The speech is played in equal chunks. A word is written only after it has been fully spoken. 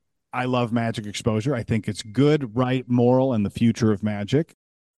I love magic exposure. I think it's good, right, moral, and the future of magic.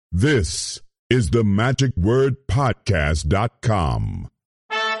 This is the magicwordpodcast.com.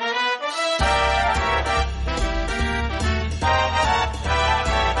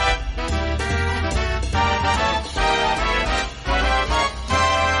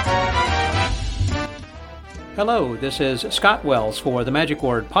 Hello, this is Scott Wells for the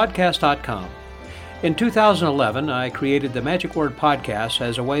magicwordpodcast.com. In 2011, I created the Magic Word Podcast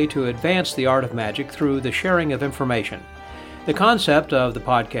as a way to advance the art of magic through the sharing of information. The concept of the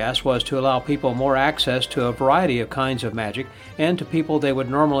podcast was to allow people more access to a variety of kinds of magic and to people they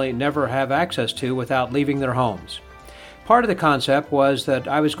would normally never have access to without leaving their homes. Part of the concept was that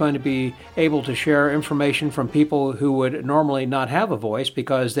I was going to be able to share information from people who would normally not have a voice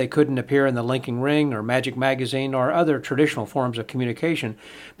because they couldn't appear in the Linking Ring or Magic Magazine or other traditional forms of communication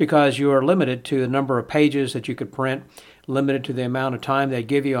because you are limited to the number of pages that you could print, limited to the amount of time they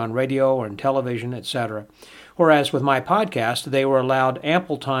give you on radio or in television, etc. Whereas with my podcast, they were allowed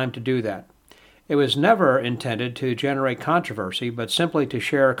ample time to do that. It was never intended to generate controversy, but simply to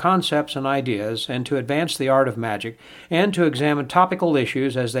share concepts and ideas and to advance the art of magic and to examine topical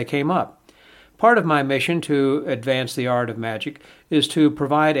issues as they came up. Part of my mission to advance the art of magic is to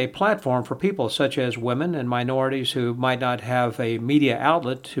provide a platform for people such as women and minorities who might not have a media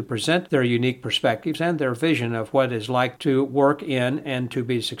outlet to present their unique perspectives and their vision of what it's like to work in and to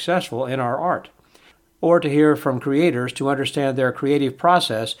be successful in our art, or to hear from creators to understand their creative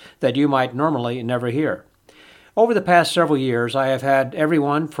process that you might normally never hear. Over the past several years, I have had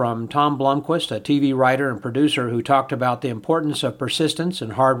everyone from Tom Blomquist, a TV writer and producer who talked about the importance of persistence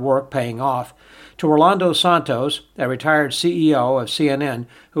and hard work paying off, to Orlando Santos, a retired CEO of CNN,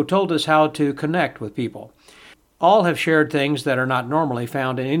 who told us how to connect with people. All have shared things that are not normally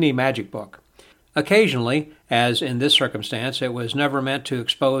found in any magic book. Occasionally, as in this circumstance, it was never meant to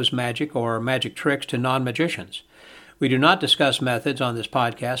expose magic or magic tricks to non-magicians. We do not discuss methods on this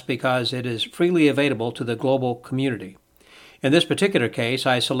podcast because it is freely available to the global community. In this particular case,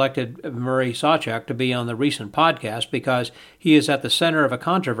 I selected Murray Sawchuk to be on the recent podcast because he is at the center of a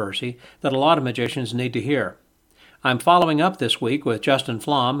controversy that a lot of magicians need to hear. I'm following up this week with Justin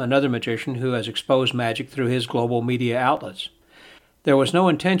Flom, another magician who has exposed magic through his global media outlets. There was no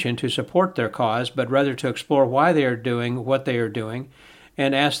intention to support their cause, but rather to explore why they are doing what they are doing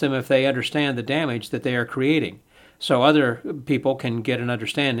and ask them if they understand the damage that they are creating, so other people can get an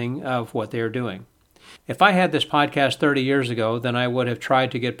understanding of what they are doing. If I had this podcast 30 years ago, then I would have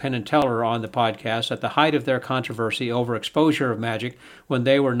tried to get Penn and Teller on the podcast at the height of their controversy over exposure of magic when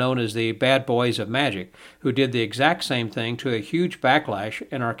they were known as the bad boys of magic, who did the exact same thing to a huge backlash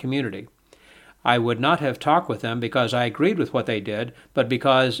in our community. I would not have talked with them because I agreed with what they did, but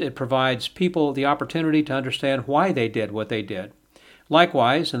because it provides people the opportunity to understand why they did what they did.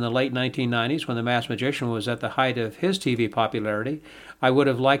 Likewise, in the late 1990s, when the Masked Magician was at the height of his TV popularity, I would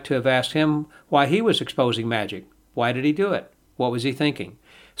have liked to have asked him why he was exposing magic. Why did he do it? What was he thinking?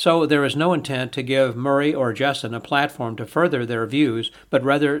 So there is no intent to give Murray or Justin a platform to further their views, but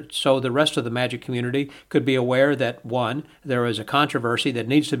rather so the rest of the magic community could be aware that 1, there is a controversy that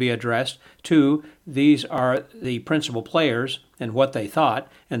needs to be addressed, 2, these are the principal players and what they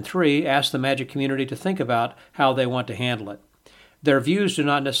thought, and 3, ask the magic community to think about how they want to handle it. Their views do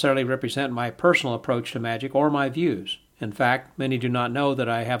not necessarily represent my personal approach to magic or my views. In fact, many do not know that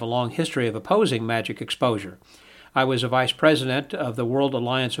I have a long history of opposing magic exposure. I was a vice president of the World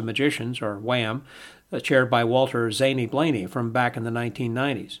Alliance of Magicians, or WAM, chaired by Walter Zaney Blaney from back in the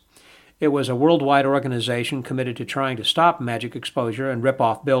 1990s. It was a worldwide organization committed to trying to stop magic exposure and rip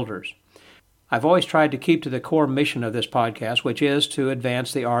off builders. I've always tried to keep to the core mission of this podcast, which is to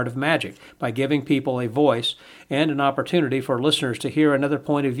advance the art of magic by giving people a voice and an opportunity for listeners to hear another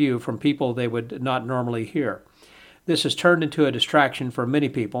point of view from people they would not normally hear. This has turned into a distraction for many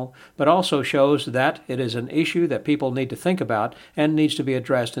people, but also shows that it is an issue that people need to think about and needs to be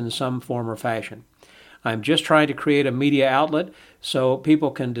addressed in some form or fashion. I'm just trying to create a media outlet so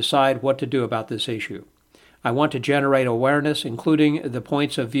people can decide what to do about this issue. I want to generate awareness, including the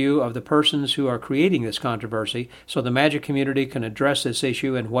points of view of the persons who are creating this controversy, so the magic community can address this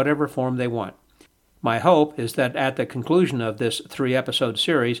issue in whatever form they want. My hope is that at the conclusion of this 3-episode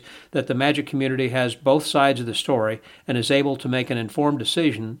series, that the magic community has both sides of the story and is able to make an informed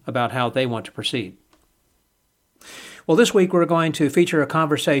decision about how they want to proceed. Well, this week we're going to feature a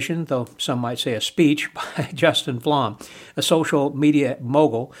conversation, though some might say a speech, by Justin Flom, a social media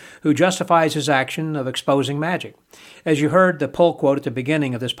mogul who justifies his action of exposing magic. As you heard the pull quote at the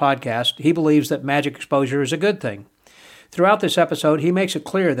beginning of this podcast, he believes that magic exposure is a good thing. Throughout this episode, he makes it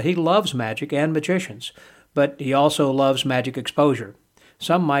clear that he loves magic and magicians, but he also loves magic exposure.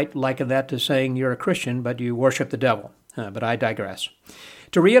 Some might liken that to saying you're a Christian, but you worship the devil. But I digress.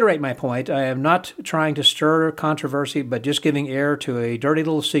 To reiterate my point, I am not trying to stir controversy, but just giving air to a dirty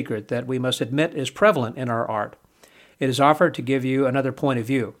little secret that we must admit is prevalent in our art. It is offered to give you another point of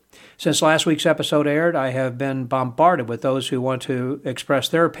view. Since last week's episode aired, I have been bombarded with those who want to express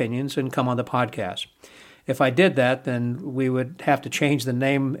their opinions and come on the podcast. If I did that, then we would have to change the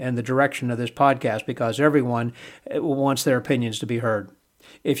name and the direction of this podcast because everyone wants their opinions to be heard.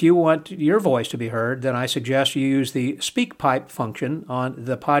 If you want your voice to be heard, then I suggest you use the speak pipe function on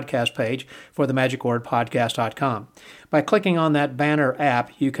the podcast page for themagicwordpodcast.com. By clicking on that banner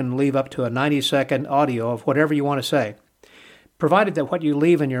app, you can leave up to a 90-second audio of whatever you want to say. Provided that what you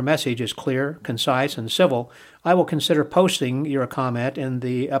leave in your message is clear, concise, and civil, I will consider posting your comment in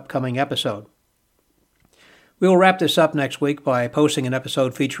the upcoming episode. We will wrap this up next week by posting an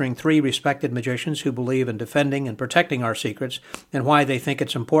episode featuring 3 respected magicians who believe in defending and protecting our secrets and why they think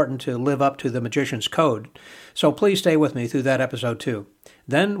it's important to live up to the magician's code. So please stay with me through that episode too.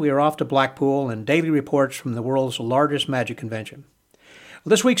 Then we are off to Blackpool and daily reports from the world's largest magic convention.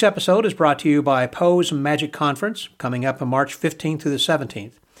 This week's episode is brought to you by Poe's Magic Conference, coming up on March 15th through the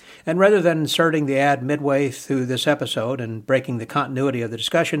 17th. And rather than inserting the ad midway through this episode and breaking the continuity of the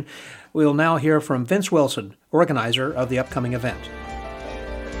discussion, we will now hear from Vince Wilson, organizer of the upcoming event.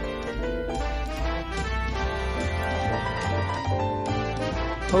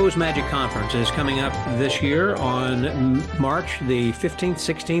 Poe's Magic Conference is coming up this year on March the 15th,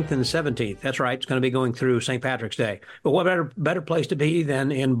 16th, and 17th. That's right. It's going to be going through St. Patrick's Day. But what better place to be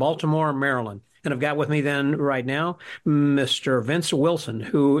than in Baltimore, Maryland? And I've got with me then right now Mr. Vince Wilson,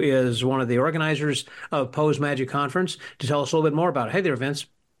 who is one of the organizers of Poe's Magic Conference, to tell us a little bit more about it. Hey there, Vince.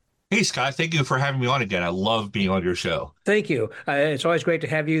 Hey, Scott. Thank you for having me on again. I love being on your show. Thank you. It's always great to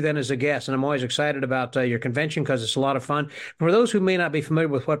have you then as a guest, and I'm always excited about your convention because it's a lot of fun. For those who may not be familiar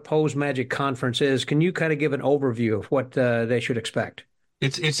with what Poe's Magic Conference is, can you kind of give an overview of what they should expect?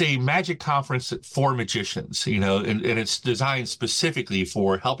 It's a magic conference for magicians, and it's designed specifically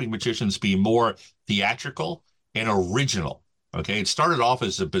for helping magicians be more theatrical and original. Okay, it started off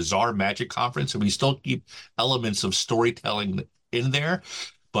as a bizarre magic conference, and we still keep elements of storytelling in there,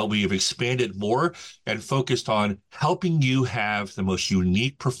 but we have expanded more and focused on helping you have the most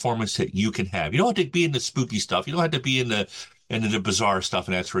unique performance that you can have. You don't have to be in the spooky stuff. You don't have to be in the bizarre stuff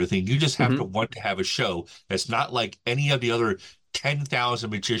and that sort of thing. You just have to want to have a show that's not like any of the other 10,000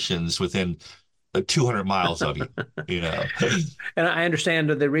 magicians within 200 miles of you. And I understand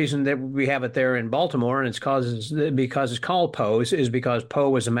that the reason that we have it there in Baltimore, and because it's called Poe's, is because Poe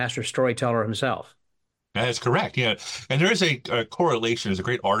was a master storyteller himself. That's correct. Yeah. And there is a correlation. There's a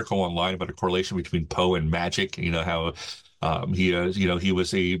great article online about a correlation between Poe and magic. How he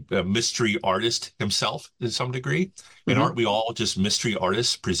was a mystery artist himself to some degree. And aren't we all just mystery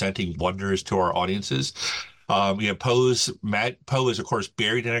artists presenting wonders to our audiences? Poe is, of course,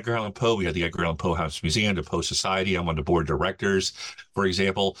 buried in Edgar Allan Poe. We have the Edgar Allan Poe House Museum, the Poe Society. I'm on the board of directors, for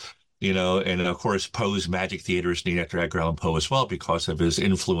example. And of course, Poe's Magic Theater is named after Edgar Allan Poe as well because of his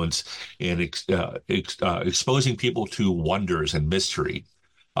influence in exposing people to wonders and mystery.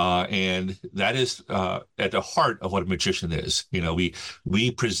 And that is at the heart of what a magician is.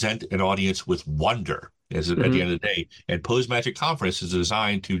 We present an audience with wonder at the end of the day. And Poe's Magic Conference is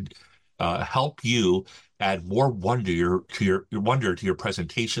designed to help you add more wonder to your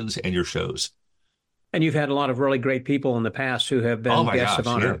presentations and your shows. And you've had a lot of really great people in the past who have been guests of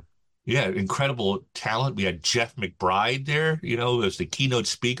honor. Yeah, incredible talent. We had Jeff McBride there, as the keynote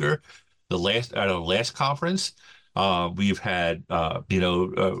speaker at our last conference. We've had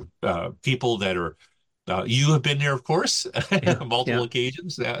people that are you have been there, of course, multiple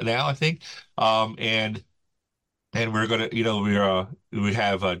occasions now, I think. And we're gonna, we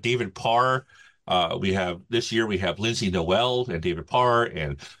have David Parr. This year we have Lindsay Noel and David Parr,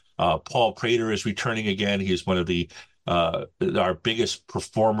 and Paul Prater is returning again. He's one of our biggest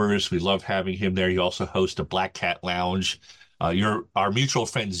performers. We love having him there. He also hosts a Black Cat Lounge. Our mutual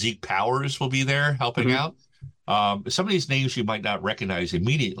friend Zeke Powers will be there helping out. Some of these names you might not recognize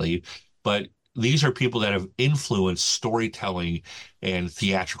immediately, but these are people that have influenced storytelling and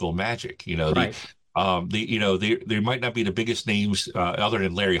theatrical magic. Right. They might not be the biggest names other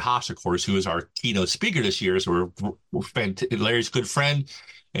than Larry Haas, of course, who is our keynote speaker this year. So Larry's a good friend,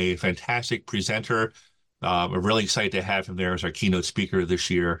 a fantastic presenter. I'm really excited to have him there as our keynote speaker this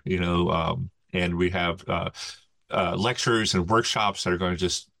year. And we have lectures and workshops that are going to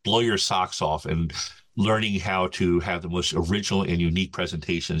just blow your socks off and learning how to have the most original and unique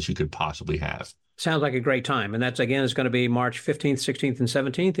presentations you could possibly have. Sounds like a great time. And that's again is going to be March 15th, 16th, and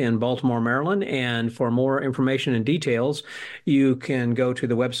 17th in Baltimore, Maryland. And for more information and details, you can go to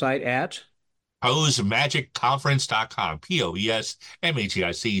the website at PoesMagicConference.com.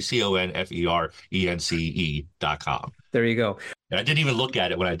 PoesMagicConference.com. there you go. And I didn't even look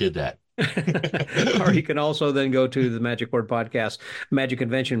at it when I did that. Or you can also then go to the Magic Word Podcast Magic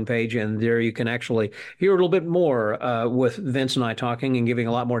Convention page, and there you can actually hear a little bit more with Vince and I talking and giving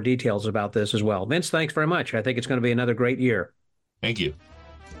a lot more details about this as well. Vince, thanks very much. I think it's going to be another great year. Thank you.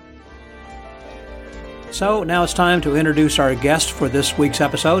 So now it's time to introduce our guest for this week's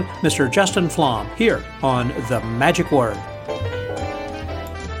episode, Mr. Justin Flom, here on The Magic Word.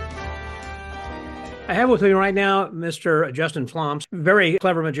 I have with me right now Mr. Justin Flom, very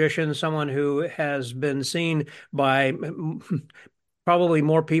clever magician, someone who has been seen by probably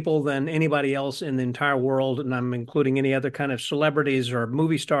more people than anybody else in the entire world, and I'm including any other kind of celebrities or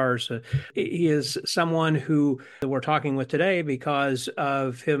movie stars. He is someone who we're talking with today because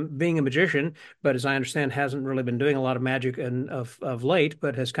of him being a magician, but as I understand, hasn't really been doing a lot of magic of late,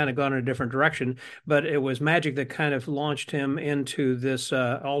 but has kind of gone in a different direction. But it was magic that kind of launched him into this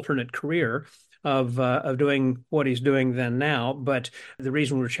alternate career of doing what he's doing then now. But the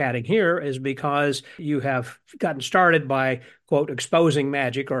reason we're chatting here is because you have gotten started by, quote, exposing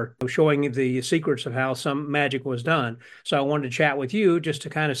magic or showing the secrets of how some magic was done. So I wanted to chat with you just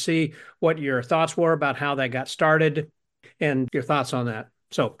to kind of see what your thoughts were about how that got started and your thoughts on that.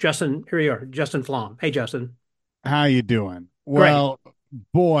 So Justin, here you are, Justin Flom. Hey, Justin. How you doing? Great. Well,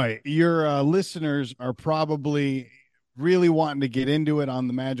 boy, your listeners are probably really wanting to get into it on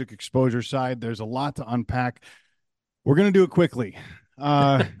the magic exposure side. There's a lot to unpack. We're going to do it quickly.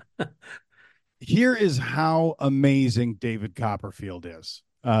 Here is how amazing David Copperfield is.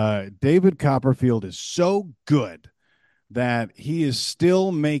 David Copperfield is so good that he is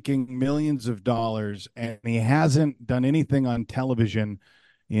still making millions of dollars, and he hasn't done anything on television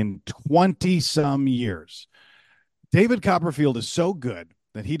in 20 some years. David Copperfield is so good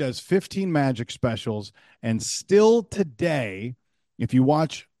that he does 15 magic specials, and still today, if you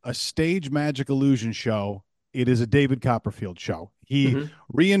watch a stage magic illusion show, it is a David Copperfield show. He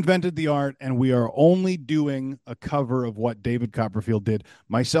reinvented the art, and we are only doing a cover of what David Copperfield did,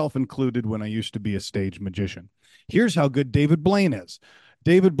 myself included, when I used to be a stage magician. Here's how good David Blaine is.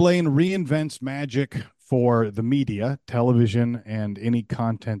 David Blaine reinvents magic for the media, television, and any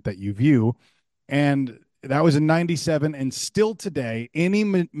content that you view. And that was in 97, and still today, any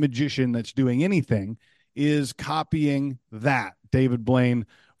magician that's doing anything is copying that David Blaine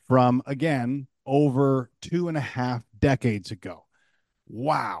from, again, over 2.5 decades ago.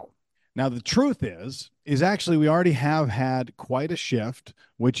 Wow. Now, the truth is actually we already have had quite a shift,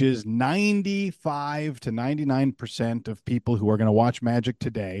 which is 95 to 99% of people who are going to watch magic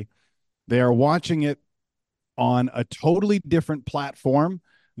today, they are watching it on a totally different platform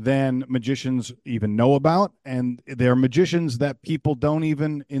than magicians even know about. And they're magicians that people don't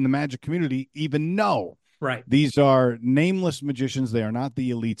even in the magic community even know. Right. These are nameless magicians. They are not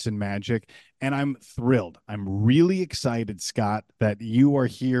the elites in magic. And I'm thrilled. I'm really excited, Scott, that you are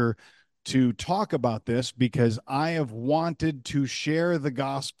here to talk about this, because I have wanted to share the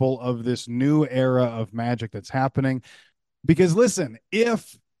gospel of this new era of magic that's happening. Because listen,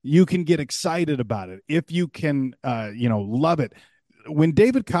 if you can get excited about it, if you can, love it. When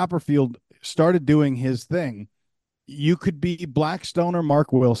David Copperfield started doing his thing, you could be Blackstone or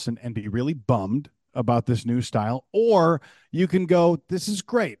Mark Wilson and be really bummed about this new style, or you can go, this is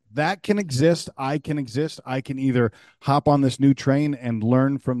great. That can exist. I can exist. I can either hop on this new train and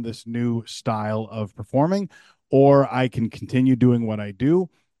learn from this new style of performing, or I can continue doing what I do.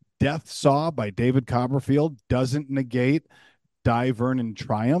 Death Saw by David Copperfield doesn't negate Die Vernon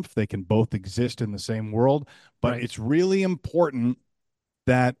Triumph. They can both exist in the same world, but Right. It's really important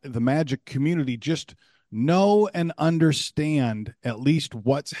that the magic community just know and understand at least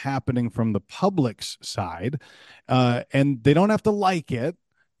what's happening from the public's side. And they don't have to like it.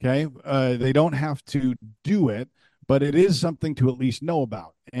 Okay. They don't have to do it, but it is something to at least know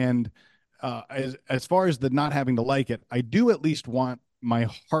about. And as far as the not having to like it, I do at least want my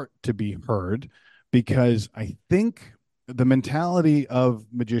heart to be heard, because I think the mentality of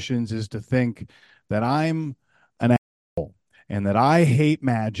magicians is to think that I'm an asshole and that I hate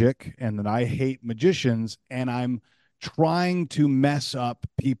magic and that I hate magicians, and I'm trying to mess up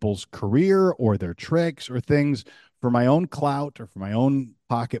people's career or their tricks or things for my own clout or for my own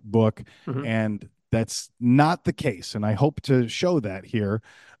pocketbook. And that's not the case. And I hope to show that here,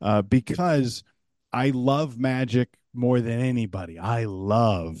 because I love magic more than anybody. I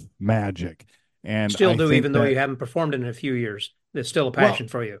love magic. And Still I do, think even though that you haven't performed in a few years. It's still a Well, passion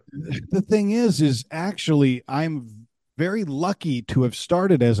for you. the thing is actually I'm very lucky to have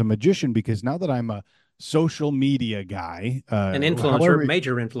started as a magician because now that I'm a social media guy, An influencer, however,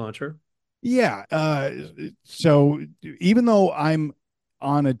 major influencer. yeah. So even though I'm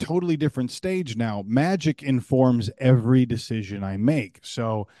on a totally different stage now, magic informs every decision I make.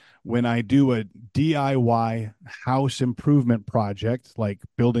 So when I do a DIY house improvement project, like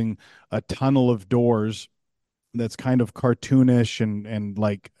building a tunnel of doors that's kind of cartoonish and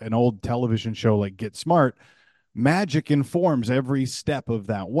like an old television show like Get Smart, magic informs every step of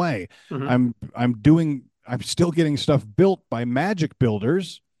that way. Hmm. I'm still getting stuff built by magic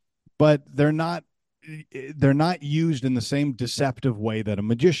builders, but they're not used in the same deceptive way that a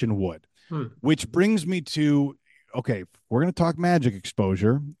magician would. Hmm. Which brings me to, okay, we're going to talk magic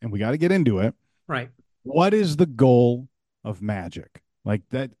exposure and we got to get into it. Right. What is the goal of magic? Like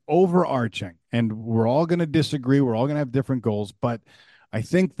that overarching, and we're all going to disagree. We're all going to have different goals, but I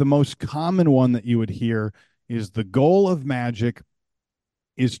think the most common one that you would hear is the goal of magic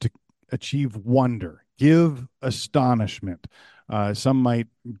is to achieve wonder, give astonishment. Some might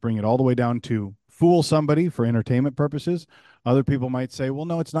bring it all the way down to fool somebody for entertainment purposes. Other people might say, well,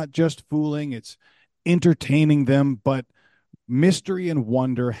 no, it's not just fooling, it's entertaining them, but mystery and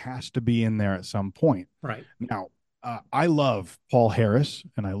wonder has to be in there at some point. Right. Now, I love Paul Harris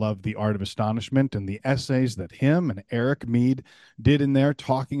and I love The Art of Astonishment, and the essays that him and Eric Mead did in there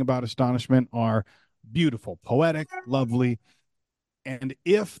talking about astonishment are beautiful, poetic, lovely. And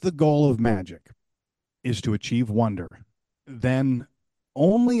if the goal of magic is to achieve wonder, then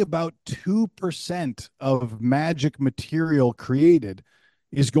only about 2% of magic material created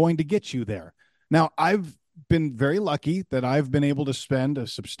is going to get you there. Now, I've been very lucky that I've been able to spend a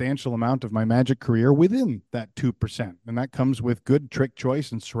substantial amount of my magic career within that 2%. And that comes with good trick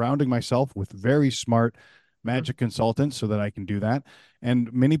choice and surrounding myself with very smart Mhm. magic consultants so that I can do that.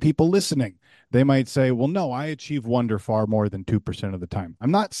 And many people listening, they might say, well, no, I achieve wonder far more than 2% of the time.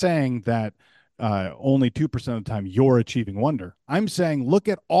 I'm not saying that only 2% of the time you're achieving wonder. I'm saying look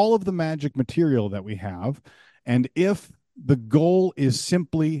at all of the magic material that we have. And if the goal is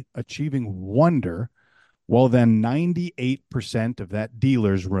simply achieving wonder, well, then 98% of that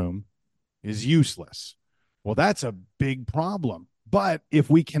dealer's room is useless. Well, that's a big problem. But if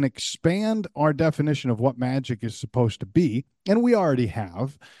we can expand our definition of what magic is supposed to be, and we already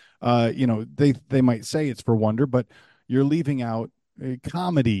have, they might say it's for wonder, but you're leaving out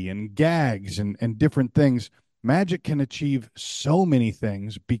comedy and gags and different things. Magic can achieve so many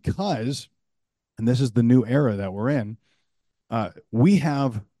things because, and this is the new era that we're in, we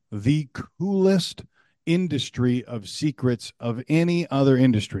have the coolest industry of secrets of any other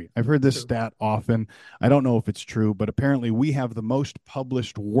industry. I've heard this True. stat often. I don't know if it's true, but apparently we have the most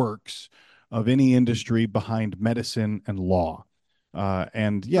published works of any industry behind medicine and law.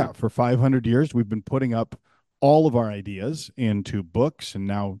 And Hmm. yeah, for 500 years, we've been putting up all of our ideas into books and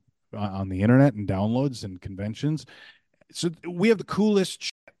now on the internet and downloads and conventions. So we have the coolest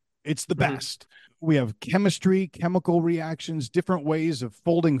shit. It's the Hmm. best. We have chemistry, chemical reactions, different ways of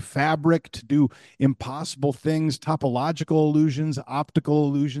folding fabric to do impossible things, topological illusions, optical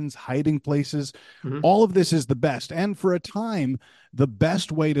illusions, hiding places. Hmm. All of this is the best. And for a time, the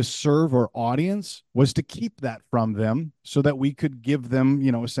best way to serve our audience was to keep that from them so that we could give them,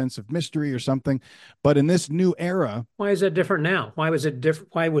 a sense of mystery or something. But in this new era, Why is that different now? Why was it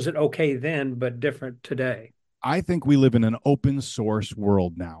different? Why was it okay then, but different today? I think we live in an open source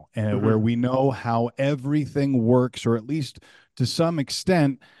world now, where Hmm. we know how everything works, or at least to some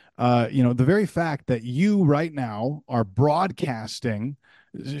extent. The very fact that you right now are broadcasting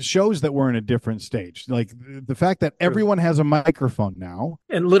shows that we're in a different stage. Like the fact that True. everyone has a microphone now.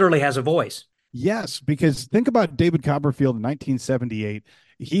 And literally has a voice. Yes, because think about David Copperfield in 1978.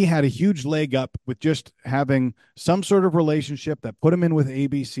 He had a huge leg up with just having some sort of relationship that put him in with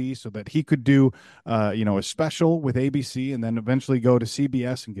ABC so that he could do, a special with ABC and then eventually go to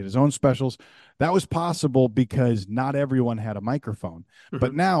CBS and get his own specials. That was possible because not everyone had a microphone.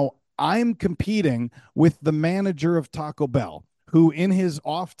 But Hmm. now I'm competing with the manager of Taco Bell, who in his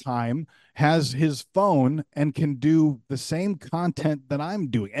off time has his phone and can do the same content that I'm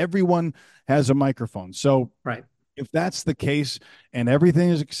doing. Everyone has a microphone. So Right. if that's the case and everything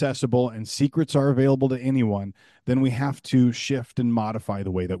is accessible and secrets are available to anyone, then we have to shift and modify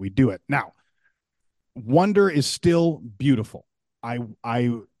the way that we do it. Now, wonder is still beautiful. I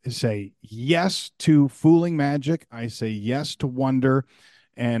say yes to fooling magic. I say yes to wonder,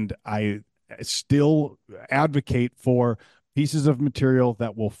 and I still advocate for pieces of material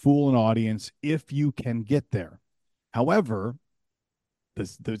that will fool an audience if you can get there. However,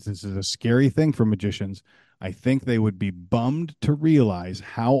 this is a scary thing for magicians. I think they would be bummed to realize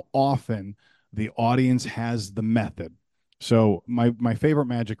how often the audience has the method. So my favorite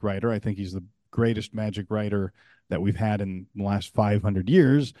magic writer, I think he's the greatest magic writer that we've had in the last 500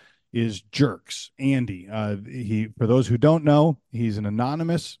 years, is Jerks Andy. He, for those who don't know, he's an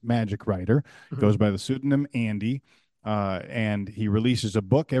anonymous magic writer, Mhm. goes by the pseudonym Andy, and he releases a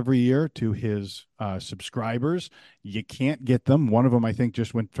book every year to his subscribers. You can't get them. One of them, I think,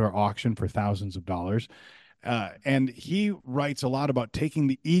 just went to auction for thousands of dollars. And he writes a lot about taking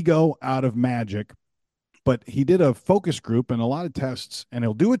the ego out of magic. But he did a focus group and a lot of tests, and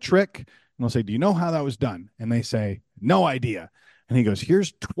he'll do a trick and he'll say, "Do you know how that was done?" And they say, "No idea." And he goes,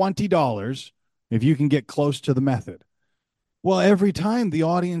 "Here's $20 if you can get close to the method." Well, every time the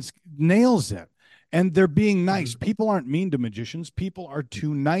audience nails it. And they're being nice. Mhm. People aren't mean to magicians. People are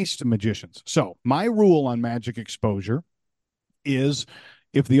too nice to magicians. So, my rule on magic exposure is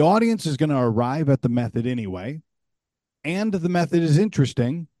if the audience is going to arrive at the method anyway, and the method is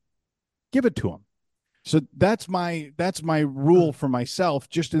interesting, give it to them. So that's my rule Mhm. for myself,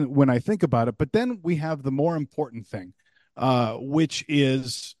 just when I think about it. But then we have the more important thing, which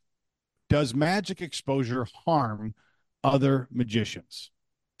is, does magic exposure harm other magicians? Mhm.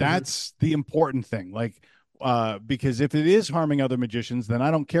 That's the important thing. Like, because if it is harming other magicians, then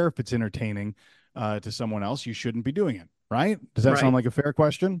I don't care if it's entertaining to someone else. You shouldn't be doing it, right? Does that sound Right. like a fair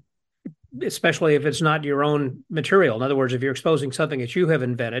question? Especially if it's not your own material. In other words, if you're exposing something that you have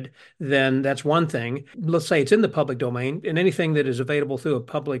invented, then that's one thing. Let's say it's in the public domain, and anything that is available through a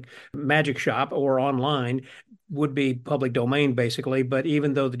public magic shop or online would be public domain, basically. But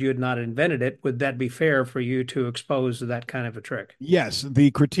even though that you had not invented it, would that be fair for you to expose that kind of a trick? Yes,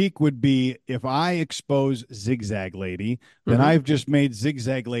 the critique would be, if I expose Zigzag Lady, then Hmm. I've just made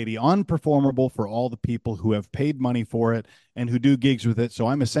Zigzag Lady unperformable for all the people who have paid money for it and who do gigs with it. So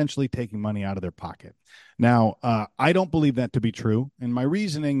I'm essentially taking money out of their pocket. Now, I don't believe that to be true, and my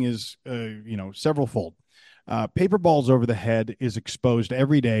reasoning is, several fold. Paper balls over the head is exposed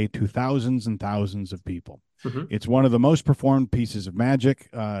every day to thousands and thousands of people. Hmm. It's one of the most performed pieces of magic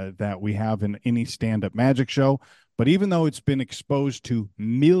that we have in any stand-up magic show. But even though it's been exposed to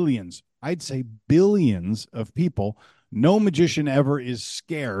millions, I'd say billions of people, no magician ever is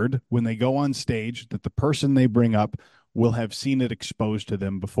scared when they go on stage that the person they bring up will have seen it exposed to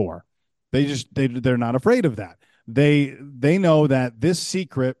them before. They're not afraid of that. They know that this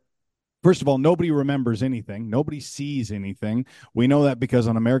secret, first of all, nobody remembers anything. Nobody sees anything. We know that because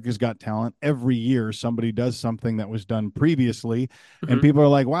on America's Got Talent, every year somebody does something that was done previously, and Hmm. people are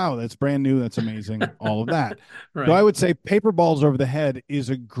like, wow, that's brand new. That's amazing. All of that. So I Right. would say Paper Balls Over the Head is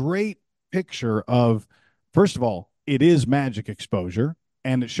a great picture of, first of all, it is magic exposure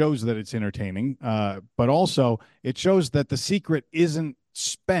and it shows that it's entertaining. But also, it shows that the secret isn't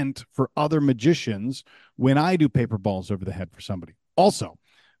spent for other magicians when I do Paper Balls Over the Head for somebody. Also,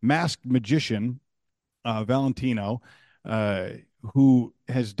 Masked Magician Valentino, uh, who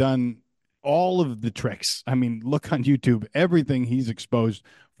has done all of the tricks. I mean, look on YouTube, everything he's exposed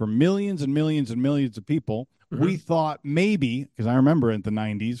for millions and millions and millions of people. We Hmm. thought maybe, because I remember in the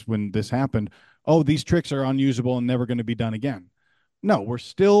 90s when this happened, oh, these tricks are unusable and never going to be done again. No, we're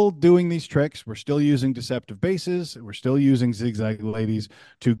still doing these tricks. We're still using deceptive bases. We're still using zigzag ladies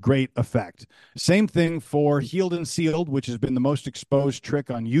to great effect. Same thing for healed and sealed, which has been the most exposed trick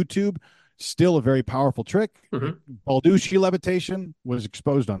on YouTube. Still a very powerful trick. Hmm. Balducci levitation was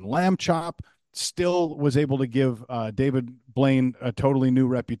exposed on Lamb Chop. Still was able to give David Blaine a totally new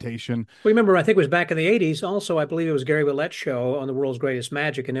reputation. We remember, I think it was back in the 80s. Also, I believe it was Gary Willette's show on the World's Greatest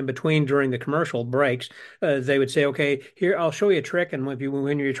Magic. And in between, during the commercial breaks, they would say, okay, here, I'll show you a trick. And when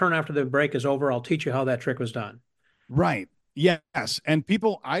you return after the break is over, I'll teach you how that trick was done. Right. Yes. And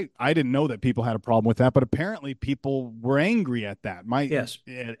people, I didn't know that people had a problem with that, but apparently people were angry at that. Yes.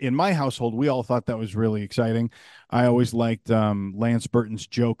 In my household, we all thought that was really exciting. I always liked Lance Burton's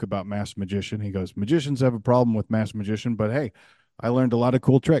joke about Masked Magician. He goes, magicians have a problem with Masked Magician, but hey, I learned a lot of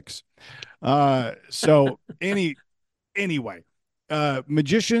cool tricks. So anyway,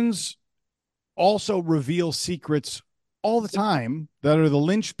 magicians also reveal secrets all the time that are the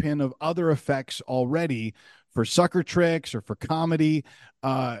linchpin of other effects already for sucker tricks or for comedy.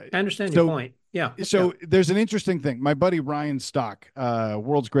 Uh, I understand your so point. Yeah. Yeah. so there's an interesting thing. My buddy Ryan Stock,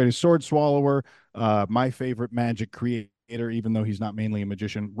 world's greatest sword swallower, my favorite magic creator, even though he's not mainly a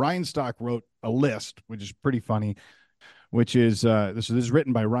magician. Ryan Stock wrote a list, which is pretty funny, which is this is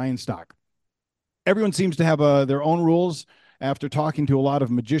written by Ryan Stock. Everyone seems to have their own rules. After talking to a lot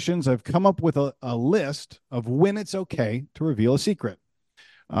of magicians, I've come up with a list of when it's okay to reveal a secret.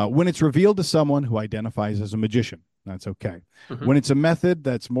 When it's revealed to someone who identifies as a magician. That's okay. Hmm. When it's a method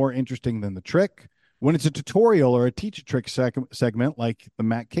that's more interesting than the trick, when it's a tutorial or a teach a trick segment like the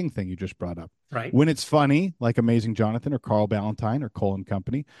Matt King thing you just brought up, Right. when it's funny like Amazing Jonathan or Carl Ballantyne or Cole and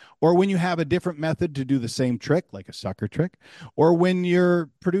Company, or when you have a different method to do the same trick like a sucker trick, or when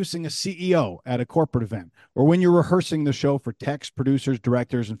you're producing a CEO at a corporate event, or when you're rehearsing the show for techs, producers,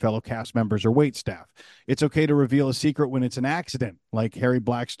 directors, and fellow cast members or wait staff. It's okay to reveal a secret when it's an accident, like Harry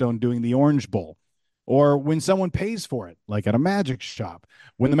Blackstone doing the Orange Bowl, or when someone pays for it, like at a magic shop.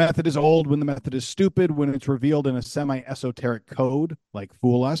 When the method is old, when the method is stupid, when it's revealed in a semi esoteric code, like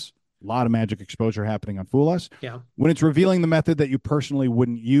Fool Us. A lot of magic exposure happening on Fool Us. Yeah. When it's revealing the method that you personally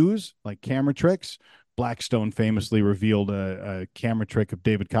wouldn't use, like camera tricks. Blackstone famously revealed a camera trick of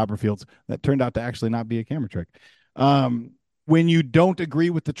David Copperfield's that turned out to actually not be a camera trick. When you don't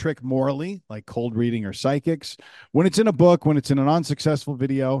agree with the trick morally, like cold reading or psychics, when it's in a book, when it's in an unsuccessful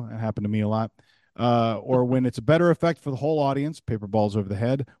video, it happened to me a lot, or when it's a better effect for the whole audience, paper balls over the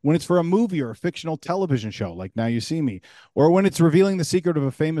head, when it's for a movie or a fictional television show, like Now You See Me, or when it's revealing the secret of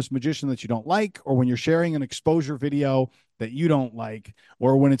a famous magician that you don't like, or when you're sharing an exposure video that you don't like,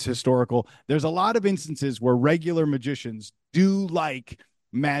 or when it's historical. There's a lot of instances where regular magicians do like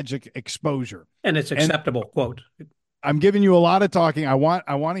magic exposure. And it's And acceptable, quote. I'm giving you a lot of talking. I want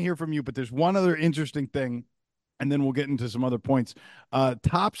to hear from you, but there's one other interesting thing, and then we'll get into some other points.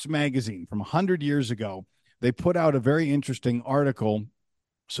 Topps magazine from 100 years ago, they put out a very interesting article.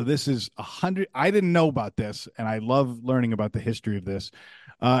 So this is 100. I didn't know about this, and I love learning about the history of this.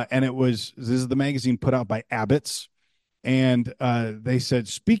 And this is the magazine put out by Abbott's, and they said,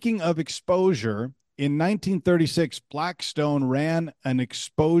 speaking of exposure, in 1936, Blackstone ran an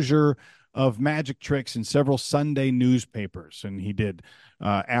exposure of magic tricks in several Sunday newspapers. And he did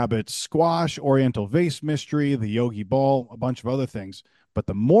Abbott's Squash, Oriental Vase Mystery, the Yogi Ball, a bunch of other things. But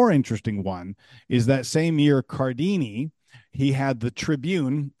the more interesting one is that same year, Cardini, he had the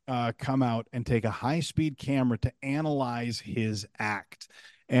Tribune come out and take a high-speed camera to analyze his act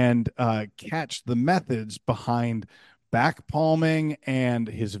and catch the methods behind back palming and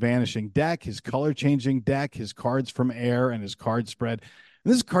his vanishing deck, his color changing deck, his cards from air, and his card spread.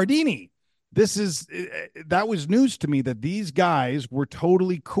 And this is Cardini. That was news to me that these guys were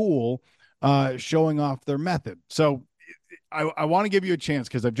totally cool showing off their method. So I want to give you a chance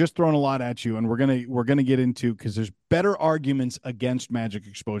because I've just thrown a lot at you, and we're gonna get into, because there's better arguments against magic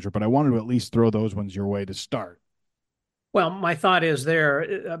exposure, but I wanted to at least throw those ones your way to start. Well, my thought is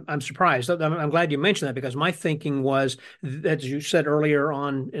I'm surprised. I'm glad you mentioned that, because my thinking was, as you said earlier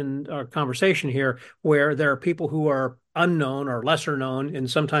on in our conversation here, where there are people who are unknown or lesser known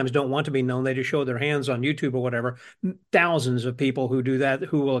and sometimes don't want to be known. They just show their hands on YouTube or whatever. Thousands of people who do that,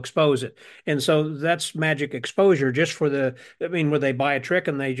 who will expose it. And so that's magic exposure just for where they buy a trick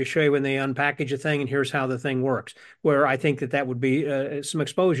and they just show you when they unpackage a thing and here's how the thing works. Where I think that would be some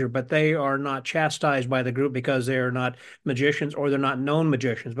exposure, but they are not chastised by the group because they are not magicians or they're not known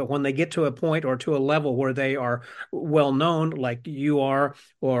magicians. But when they get to a point or to a level where they are well known, like you are,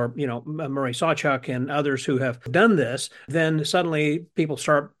 or Murray Sawchuk and others who have done this, then suddenly people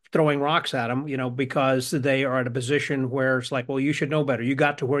start throwing rocks at them, because they are at a position where it's like, well, you should know better. You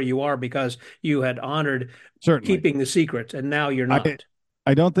got to where you are because you had honored Certainly. keeping the secret, and now you're I not.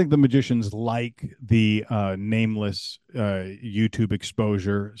 I don't think the magicians like the nameless YouTube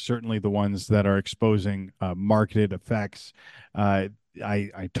exposure. Certainly, the ones that are exposing marketed effects. I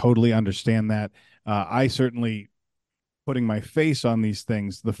totally understand that. I certainly, putting my face on these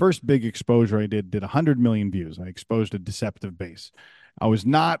things. The first big exposure I did 100 million views. I exposed a deceptive base. I was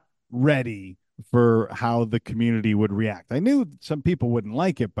not ready for how the community would react. I knew some people wouldn't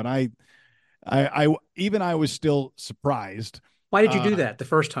like it, but I was still surprised. Why did you do Uh, that the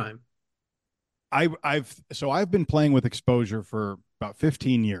first time? I've been playing with exposure for about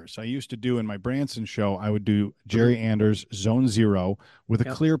 15 years. I used to do, in my Branson show, I would do Mhm. Jerry Anders Zone Zero with a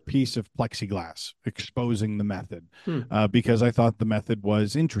Yeah. clear piece of plexiglass exposing the method, Hmm. because I thought the method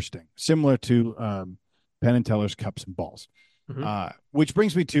was interesting, similar to Penn and Teller's Cups and Balls. Hmm. Which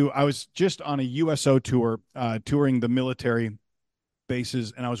brings me to, I was just on a USO tour, touring the military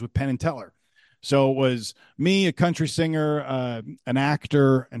bases, and I was with Penn and Teller. So it was me, a country singer, an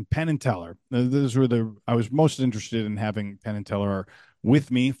actor, and Penn and Teller. Those were I was most interested in having Penn and Teller with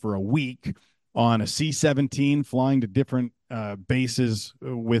me for a week on a C-17, flying to different bases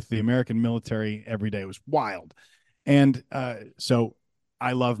with the American military every day. It was wild. And so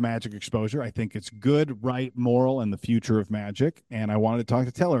I love magic exposure. I think it's good, right, moral, and the future of magic. And I wanted to talk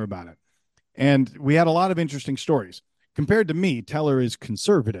to Teller about it. And we had a lot of interesting stories. Compared to me, Teller is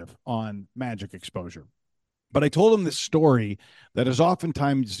conservative on magic exposure. But I told him this story that is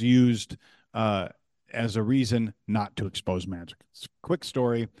oftentimes used as a reason not to expose magic. It's a quick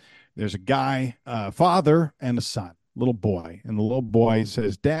story. There's a guy, father and a son, little boy. And the little boy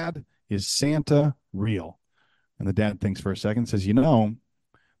says, Dad, is Santa real? And the dad thinks for a second, says,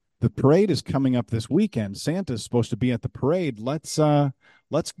 the parade is coming up this weekend. Santa's supposed to be at the parade. Let's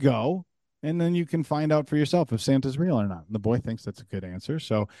go. And then you can find out for yourself if Santa's real or not. And the boy thinks that's a good answer.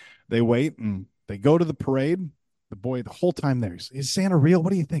 So they wait and they go to the parade. The boy, the whole time there, is Santa real?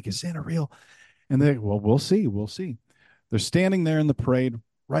 What do you think? Is Santa real? And we'll see. We'll see. They're standing there in the parade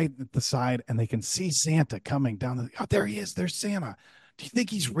right at the side, and they can see Santa coming down. Oh, there he is. There's Santa. Do you think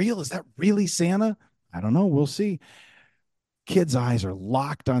he's real? Is that really Santa? I don't know. We'll see. Kid's eyes are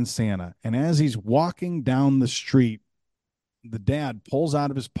locked on Santa. And as he's walking down the street, the dad pulls out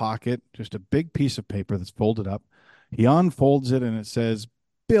of his pocket just a big piece of paper that's folded up. He unfolds it, and it says,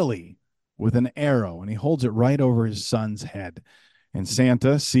 Billy, with an arrow. And he holds it right over his son's head. And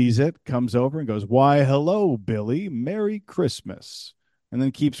Santa sees it, comes over and goes, Why, hello, Billy. Merry Christmas. And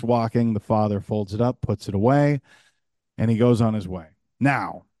then keeps walking. The father folds it up, puts it away, and he goes on his way.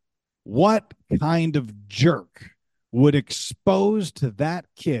 Now, what kind of jerk would expose to that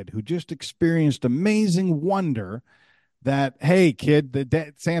kid who just experienced amazing wonder that, hey,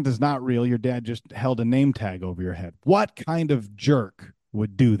 kid, Santa's not real. Your dad just held a name tag over your head. What kind of jerk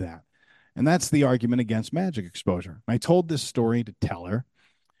would do that? And that's the argument against magic exposure. I told this story to Teller,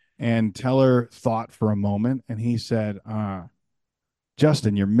 and Teller thought for a moment, and he said,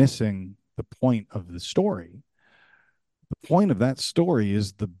 Justin, you're missing the point of the story. The point of that story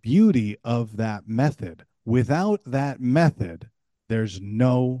is the beauty of that method. Without that method, there's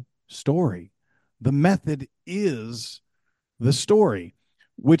no story. The method is the story,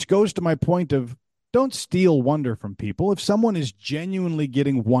 which goes to my point of don't steal wonder from people. If someone is genuinely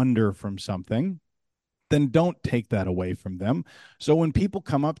getting wonder from something, then don't take that away from them. So when people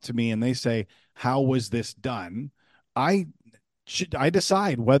come up to me and they say, how was this done? I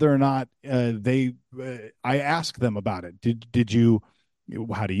decide whether or not I ask them about it.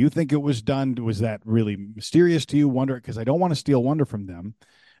 How do you think it was done? Was that really mysterious to you? Wonder, because I don't want to steal wonder from them.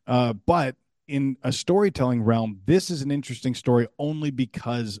 But in a storytelling realm, this is an interesting story only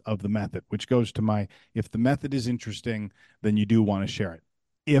because of the method, which goes to if the method is interesting, then you do want to share it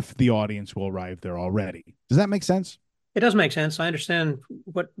if the audience will arrive there already. Does that make sense? It does make sense. I understand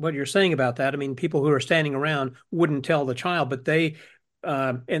what you're saying about that. I mean, people who are standing around wouldn't tell the child, but they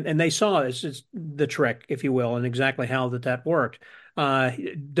and they saw it's the trick, if you will, and exactly how that worked.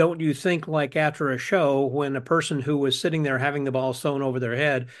 Don't you think, like after a show, when a person who was sitting there having the ball thrown over their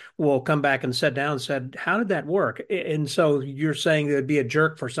head will come back and sit down and said, how did that work? And so you're saying there'd be a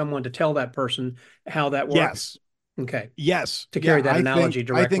jerk for someone to tell that person how that worked? Yes. Okay. Yes. To carry that analogy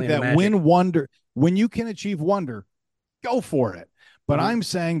directly I think that when you can achieve wonder, go for it. But I'm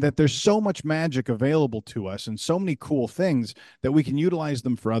saying that there's so much magic available to us and so many cool things that we can utilize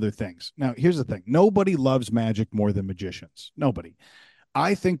them for other things. Now, here's the thing. Nobody loves magic more than magicians. Nobody.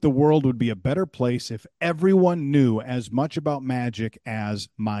 I think the world would be a better place if everyone knew as much about magic as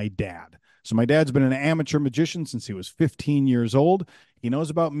my dad. So my dad's been an amateur magician since he was 15 years old. He knows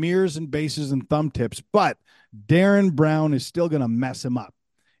about mirrors and bases and thumb tips, but Darren Brown is still going to mess him up.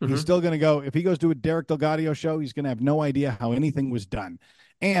 He's still going to go, if he goes to a Derek Delgadio show, he's going to have no idea how anything was done.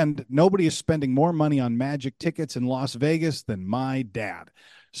 And nobody is spending more money on magic tickets in Las Vegas than my dad.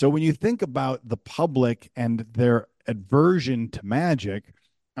 So when you think about the public and their aversion to magic,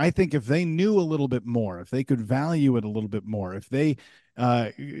 I think if they knew a little bit more, if they could value it a little bit more, if they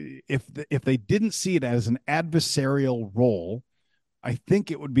didn't see it as an adversarial role, I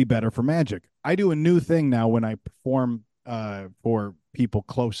think it would be better for magic. I do a new thing now when I perform for people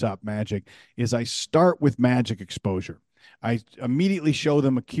close up magic is I start with magic exposure. I immediately show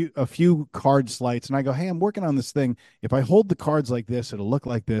them a few card sleights and I go, hey, I'm working on this thing. If I hold the cards like this, it'll look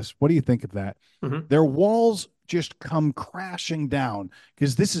like this. What do you think of that? Their walls just come crashing down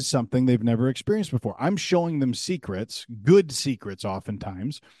because this is something they've never experienced before. I'm showing them secrets, good secrets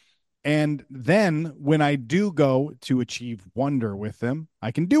oftentimes. And then when I do go to achieve wonder with them,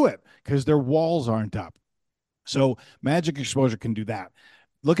 I can do it because their walls aren't up. So magic exposure can do that.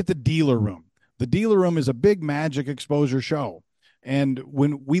 Look at the dealer room. The dealer room is a big magic exposure show. And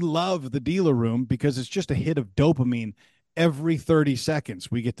when we love the dealer room because it's just a hit of dopamine every 30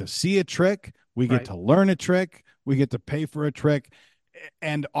 seconds, we get to see a trick, we get to learn a trick, we get to pay for a trick.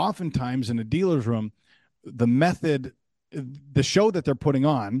 And oftentimes in a dealer's room, the show that they're putting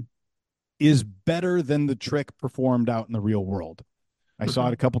on is better than the trick performed out in the real world. I saw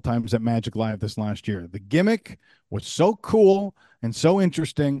it a couple times at Magic Live this last year. The gimmick was so cool and so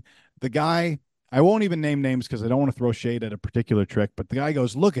interesting. The guy I won't even name names because I don't want to throw shade at a particular trick, but the guy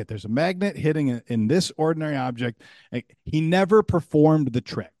goes, look it, there's a magnet hitting in this ordinary object. He never performed the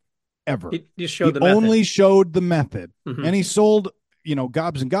trick ever. He just He showed the method. only showed the method, Mm-hmm. and he sold,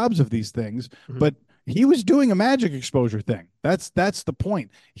 gobs and gobs of these things, Mm-hmm. but he was doing a magic exposure thing. That's the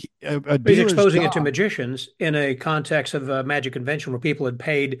point. A He's dealer's exposing it to job. magicians in a context of a magic convention where people had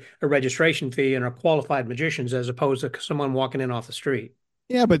paid a registration fee and are qualified magicians as opposed to someone walking in off the street.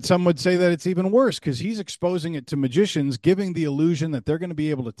 Yeah, but some would say that it's even worse because he's exposing it to magicians, giving the illusion that they're going to be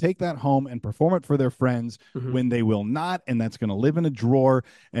able to take that home and perform it for their friends Mm-hmm. when they will not. And that's going to live in a drawer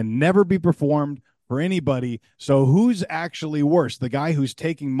and never be performed for anybody. So who's actually worse? The guy who's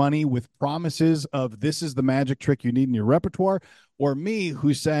taking money with promises of this is the magic trick you need in your repertoire, or me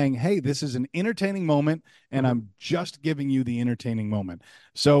who's saying, hey, this is an entertaining moment and Mm-hmm. I'm just giving you the entertaining moment.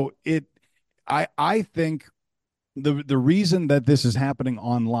 So I think the reason that this is happening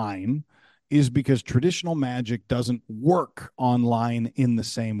online is because traditional magic doesn't work online in the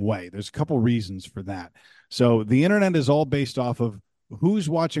same way. There's a couple reasons for that. So the internet is all based off of who's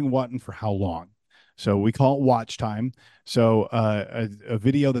watching what and for how long. So we call it watch time. So a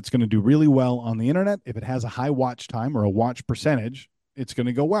video that's going to do really well on the internet, if it has a high watch time or a watch percentage, it's going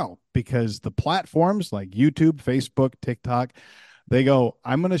to go well because the platforms like YouTube, Facebook, TikTok, they go,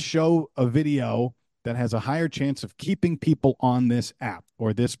 I'm going to show a video that has a higher chance of keeping people on this app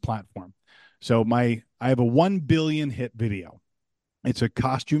or this platform. So I have a 1 billion hit video. It's a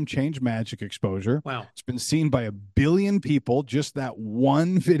costume change magic exposure. Wow. It's been seen by 1 billion people, just that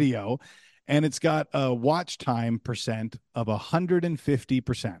one video. And it's got a watch time percent of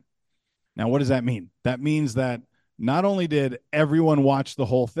 150%. Now, what does that mean? That means that not only did everyone watch the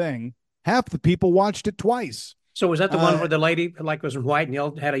whole thing, half the people watched it twice. So was that the one where the lady like was in white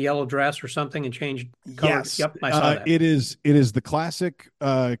and had a yellow dress or something and changed color? Yes. Yep, I saw that. It is the classic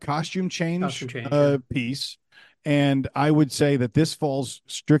costume change, Yeah. piece. And I would say that this falls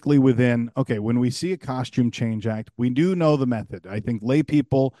strictly within, okay, when we see a costume change act, we do know the method. I think lay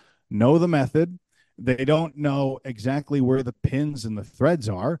people know the method. They don't know exactly where the pins and the threads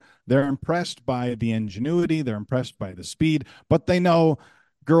are. They're impressed by the ingenuity, they're impressed by the speed, but they know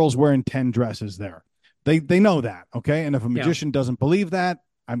girls wearing 10 dresses there. They know that, okay? And if a magician doesn't believe that,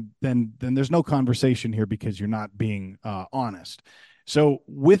 then there's no conversation here because you're not being honest. So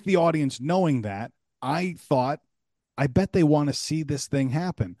with the audience knowing that, I thought, I bet they want to see this thing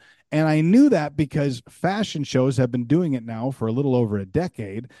happen. And I knew that because fashion shows have been doing it now for a little over a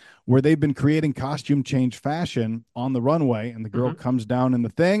decade, where they've been creating costume change fashion on the runway, and the girl comes down in the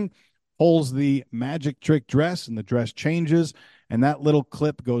thing, pulls the magic trick dress, and the dress changes, and that little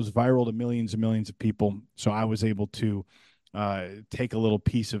clip goes viral to millions and millions of people. So I was able to take a little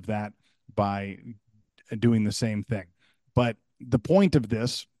piece of that by doing the same thing. But the point of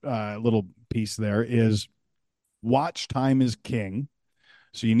this little piece there is watch time is king.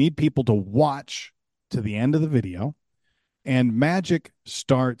 So you need people to watch to the end of the video, and magic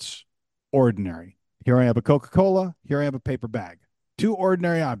starts ordinary. Here I have a Coca-Cola. Here I have a paper bag. Two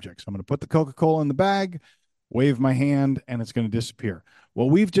ordinary objects. I'm going to put the Coca-Cola in the bag, wave my hand, and it's going to disappear. Well,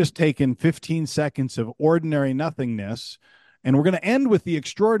 we've just taken 15 seconds of ordinary nothingness, and we're going to end with the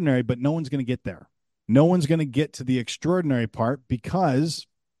extraordinary, but no one's going to get there. No one's going to get to the extraordinary part because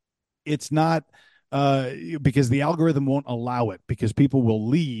it's not because the algorithm won't allow it, because people will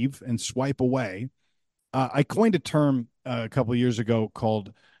leave and swipe away. I coined a term a couple of years ago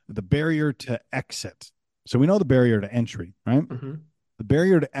called the barrier to exit. So we know the barrier to entry, right? Mm-hmm. The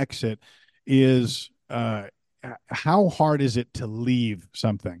barrier to exit is how hard is it to leave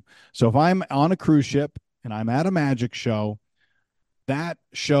something? So if I'm on a cruise ship and I'm at a magic show, that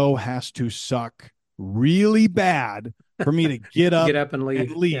show has to suck really bad for me to get up and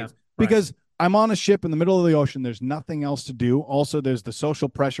leave. Yeah, right. Because I'm on a ship in the middle of the ocean. There's nothing else to do. Also, there's the social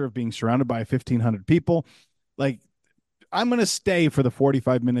pressure of being surrounded by 1,500 people. Like, I'm going to stay for the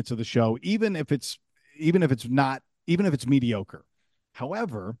 45 minutes of the show, even if it's mediocre.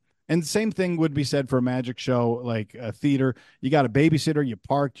 However, and the same thing would be said for a magic show, like a theater. You got a babysitter, you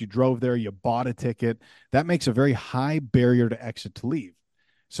parked, you drove there, you bought a ticket. That makes a very high barrier to exit to leave.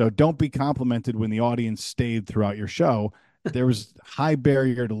 So don't be complimented when the audience stayed throughout your show. There was high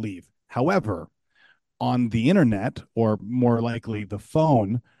barrier to leave. However, on the internet, or more likely the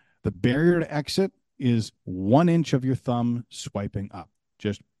phone, the barrier to exit is 1 inch of your thumb swiping up.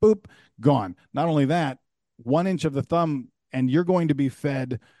 Just boop, gone. Not only that, 1 inch of the thumb, and you're going to be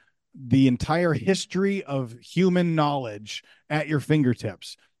fed the entire history of human knowledge at your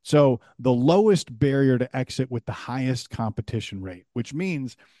fingertips. So the lowest barrier to exit with the highest competition rate, which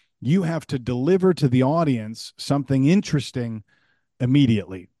means you have to deliver to the audience something interesting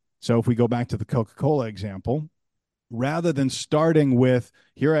immediately. So if we go back to the Coca-Cola example, rather than starting with,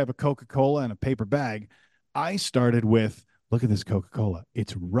 here I have a Coca-Cola and a paper bag, I started with, look at this Coca-Cola.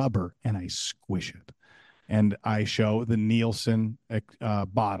 It's rubber and I squish it. And I show the Nielsen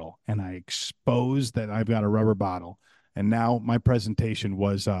bottle and I expose that I've got a rubber bottle. And now my presentation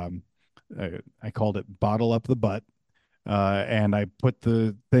was, I called it bottle up the butt. And I put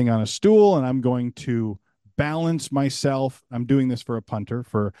the thing on a stool and I'm going to balance myself. I'm doing this for a punter,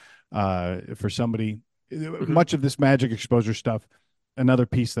 for somebody. Much of this magic exposure stuff, another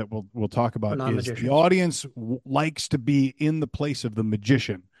piece that we'll talk For about is the non-magicians. audience likes to be in the place of the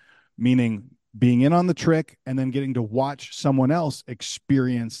magician, meaning being in on the trick and then getting to watch someone else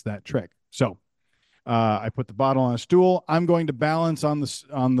experience that trick. So I put the bottle on a stool. I'm going to balance on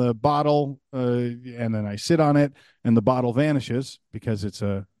the bottle, and then I sit on it, and the bottle vanishes because it's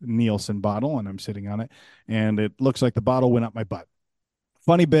a Nielsen bottle, and I'm sitting on it, and it looks like the bottle went up my butt.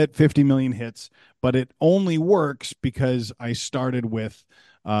 Funny bit, 50 million hits, but it only works because I started with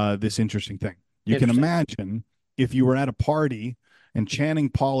this interesting thing. You can Interesting. imagine if you were at a party and Channing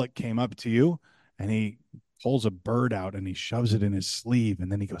Pollock came up to you and he pulls a bird out and he shoves it in his sleeve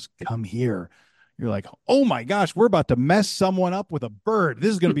and then he goes, "Come here." You're like, "Oh my gosh, we're about to mess someone up with a bird. This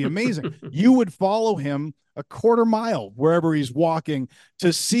is going to be amazing." You would follow him a quarter mile wherever he's walking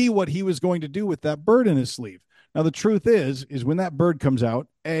to see what he was going to do with that bird in his sleeve. Now, the truth is when that bird comes out,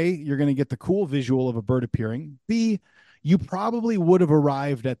 A, you're going to get the cool visual of a bird appearing. B, you probably would have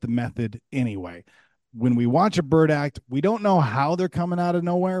arrived at the method anyway. When we watch a bird act, we don't know how they're coming out of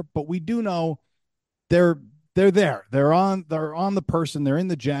nowhere, but we do know they're they're there. They're on the person. They're in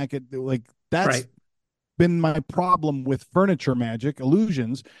the jacket. Like that's Right. been my problem with furniture magic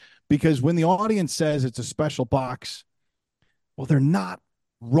illusions, because when the audience says it's a special box, well, they're not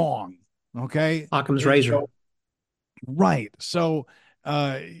wrong. Okay. Occam's And razor. so, right. So,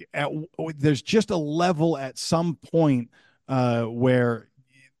 at, there's just a level at some point where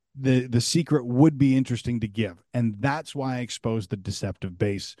the secret would be interesting to give, and that's why I exposed the deceptive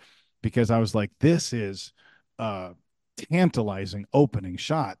base, because I was like, this is a tantalizing opening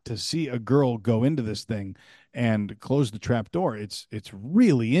shot to see a girl go into this thing and close the trap door. It's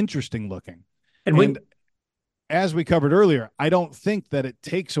really interesting looking, And we, and as we covered earlier, I don't think that it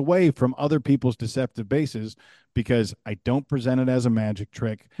takes away from other people's deceptive bases because I don't present it as a magic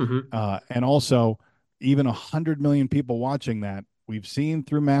trick. mhm. And also, even 100 million people watching that, we've seen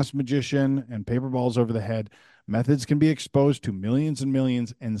through Mass Magician and Paper Balls Over the Head, methods can be exposed to millions and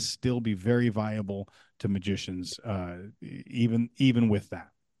millions and still be very viable to magicians, even with that.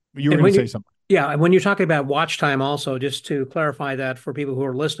 You were And going to when say you, something. yeah, when you're talking about watch time, also, just to clarify that for people who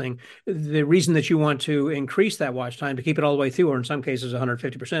are listening, the reason that you want to increase that watch time to keep it all the way through, or in some cases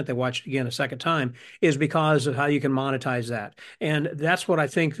 150%, they watch it again a second time, is because of how you can monetize that. And that's what I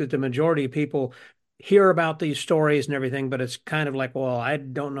think that the majority of people hear about these stories and everything, but it's kind of like, well, I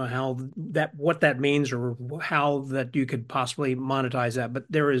don't know how that, what that means or how that you could possibly monetize that. But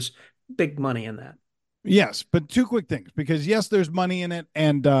there is big money in that. Yes, but two quick things, because yes, there's money in it,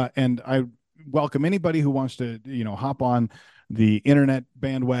 and I welcome anybody who wants to hop on the internet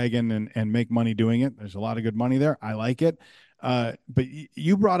bandwagon and make money doing it. There's a lot of good money there. I like it. But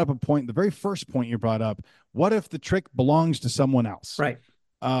you brought up a point. The very first point you brought up. What if the trick belongs to someone else? Right.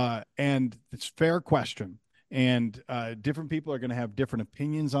 And it's a fair question. And different people are going to have different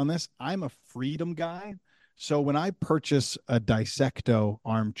opinions on this. I'm a freedom guy. So when I purchase a Dissecto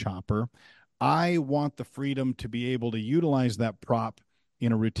arm chopper, I want the freedom to be able to utilize that prop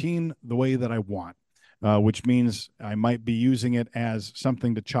in a routine the way that I want, which means I might be using it as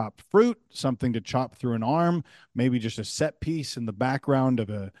something to chop fruit, something to chop through an arm, maybe just a set piece in the background of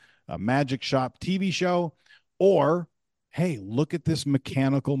a magic shop TV show, or hey, look at this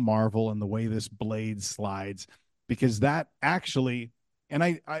mechanical marvel and the way this blade slides, because that actually,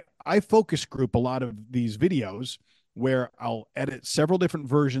 and I focus group a lot of these videos where I'll edit several different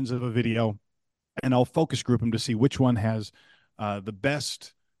versions of a video and I'll focus group them to see which one has the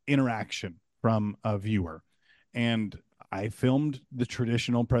best interaction from a viewer. And I filmed the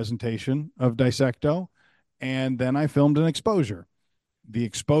traditional presentation of Dissecto, and then I filmed an exposure. The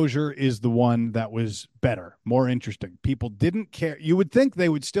exposure is the one that was better, more interesting. People didn't care. You would think they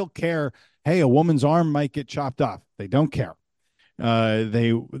would still care. Hey, a woman's arm might get chopped off. They don't care.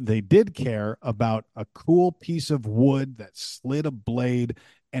 They did care about a cool piece of wood that slid a blade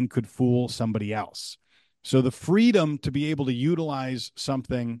and could fool somebody else. So the freedom to be able to utilize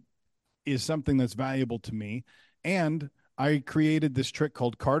something is something that's valuable to me. And I created this trick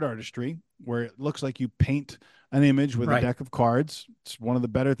called card artistry, where it looks like you paint an image with a Right. deck of cards. It's one of the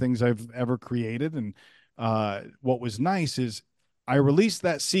better things I've ever created. And what was nice is I released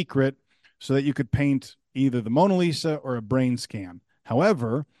that secret so that you could paint either the Mona Lisa or a brain scan.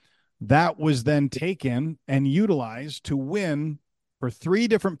 However, that was then taken and utilized to win for three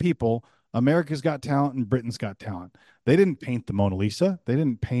different people America's Got Talent and Britain's Got Talent. They didn't paint the Mona Lisa, they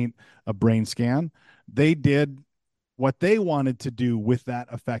didn't paint a brain scan. They did what they wanted to do with that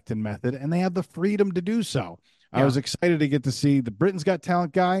effect and method, and they have the freedom to do so. I Yeah. was excited to get to see the Britain's Got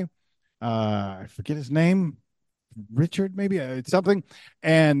Talent guy. I forget his name, Richard, maybe it's something.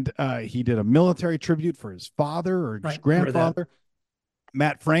 And he did a military tribute for his father or his Right. Remember that. grandfather.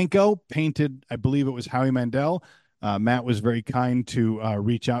 Matt Franco painted, I believe it was Howie Mandel. Matt was very kind to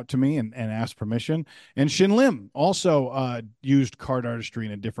reach out to me and ask permission. And Shin Lim also used card artistry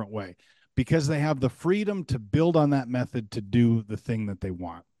in a different way because they have the freedom to build on that method to do the thing that they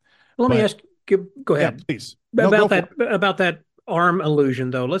want. Let me But ask you, go yeah, ahead. please. No, go for it. About that arm illusion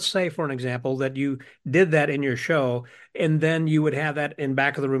though. Let's say for an example that you did that in your show and then you would have that in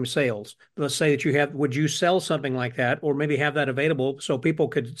back of the room sales. Let's say that would you sell something like that or maybe have that available so people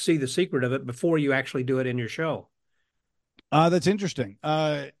could see the secret of it before you actually do it in your show? That's interesting.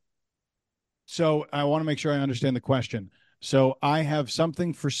 So I want to make sure I understand the question. So I have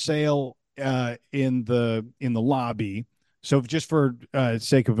something for sale in the lobby. So just for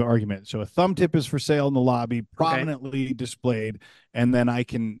sake of argument, so a thumb tip is for sale in the lobby, Okay. prominently displayed, and then I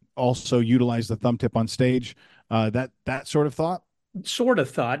can also utilize the thumb tip on stage. That sort of thought, Sort of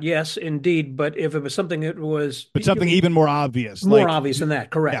thought, yes, indeed. But if it was something that was but something even more obvious, more like obvious than that, yeah,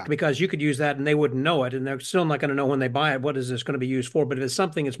 correct? Because you could use that and they wouldn't know it, and they're still not going to know when they buy it what is this going to be used for. But if it's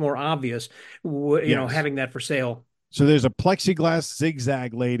something that's more obvious, yes. having that for sale, So there's a plexiglass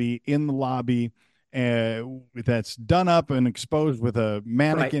zigzag lady in the lobby that's done up and exposed with a right?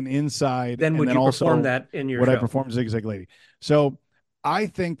 mannequin inside, Then and would then you perform also that in your what I show? perform zigzag lady. So I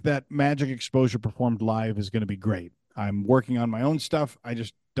think that magic exposure performed live is going to be great. I'm working on my own stuff. I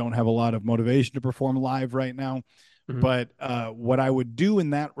just don't have a lot of motivation to perform live right now. Mhm. But what I would do in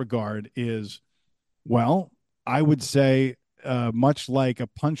that regard is, well, I would say, much like a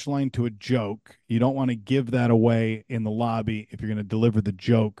punchline to a joke, you don't want to give that away in the lobby if you're going to deliver the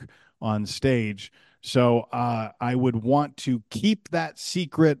joke on stage. So I would want to keep that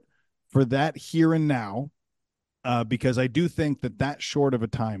secret for that here and now, because I do think that that short of a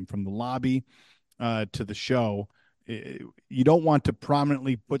time from the lobby to the show, you don't want to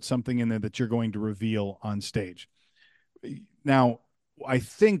prominently put something in there that you're going to reveal on stage. Now, I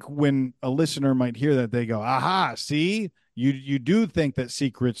think when a listener might hear that, they go, "Aha! See, you do think that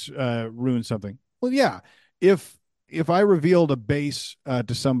secrets ruin something." Well, yeah. If if I revealed a base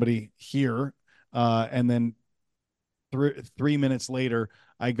to somebody here, and then 3 minutes later,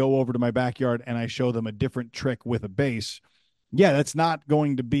 I go over to my backyard and I show them a different trick with a base, yeah, that's not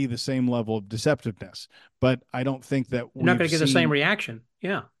going to be the same level of deceptiveness. But I don't think that You're not going we've to get the same seen reaction.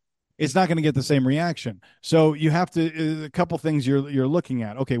 Yeah. it's not going to get the same reaction. So you have to a couple things you're looking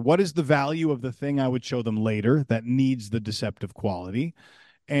at. Okay, what is the value of the thing I would show them later that needs the deceptive quality,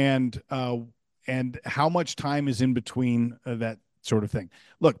 and how much time is in between that sort of thing.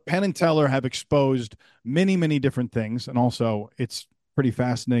 Look, Penn and Teller have exposed many different things, and also it's pretty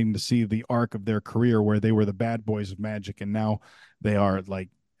fascinating to see the arc of their career where they were the bad boys of magic and now they are like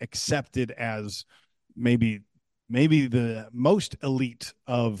accepted as maybe the most elite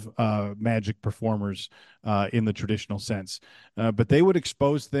of magic performers in the traditional sense. But they would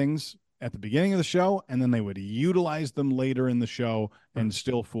expose things at the beginning of the show, and then they would utilize them later in the show and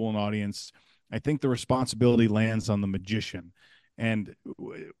still fool an audience. I think the responsibility lands on the magician. And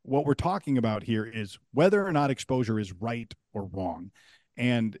what we're talking about here is whether or not exposure is right or wrong.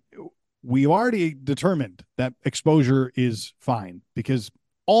 And we already determined that exposure is fine because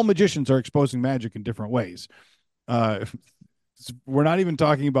all magicians are exposing magic in different ways. Uh, we're not even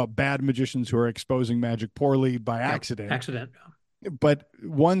talking about bad magicians who are exposing magic poorly by Yeah. accident, Accident. but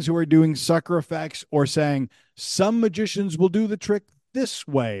ones who are doing sucker effects or saying some magicians will do the trick this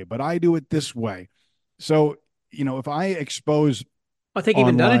way, but I do it this way. So, if I expose I think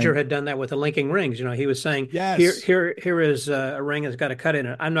even Dunninger online, had done that with the linking rings. He was saying, yes, here is a ring that's got a cut in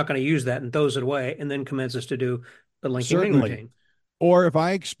it. I'm not going to use that and throws it away and then commences to do the linking ring certainly. routine. Or if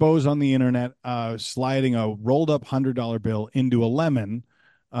I expose on the internet sliding a rolled up $100 bill into a lemon,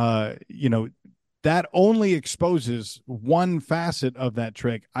 uh, you know, that only exposes one facet of that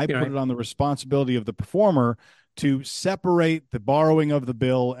trick. I You put know, it on the responsibility of the performer to separate the borrowing of the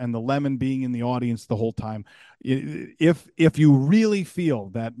bill and the lemon being in the audience the whole time. If you really feel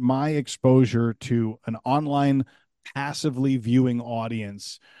that my exposure to an online passively viewing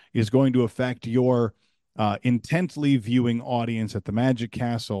audience is going to affect your intently viewing audience at the Magic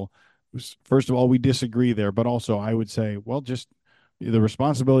Castle, first of all, we disagree there, but also I would say, well, just The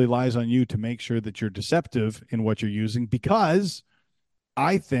responsibility lies on you to make sure that you're deceptive in what you're using, because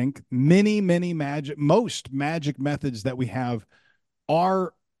I think most magic methods that we have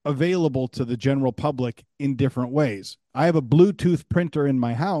are available to the general public in different ways. I have a Bluetooth printer in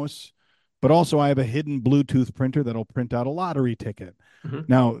my house, but also I have a hidden Bluetooth printer that'll print out a lottery ticket. Hmm.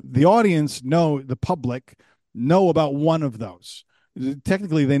 Now, the audience know, the public know about one of those.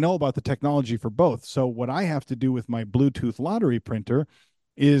 Technically, they know about the technology for both. So, what I have to do with my Bluetooth lottery printer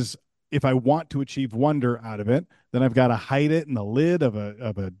is, if I want to achieve wonder out of it, then I've got to hide it in the lid of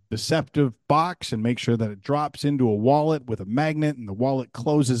a deceptive box and make sure that it drops into a wallet with a magnet and the wallet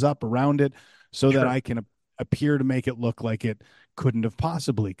closes up around it so that Sure. I can appear to make it look like it couldn't have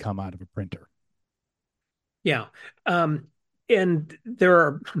possibly come out of a printer. Yeah. Um, and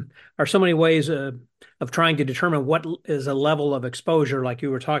there are so many ways of trying to determine what is a level of exposure, like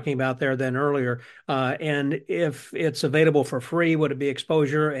you were talking about there then earlier. And if it's available for free, would it be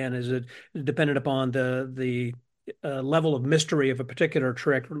exposure? And is it dependent upon the level of mystery of a particular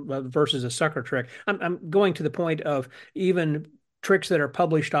trick versus a sucker trick? I'm going to the point of even tricks that are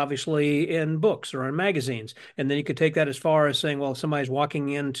published obviously in books or in magazines, and then you could take that as far as saying, well, somebody's walking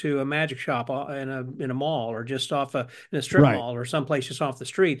into a magic shop in a mall or just off in a strip Right. mall or someplace just off the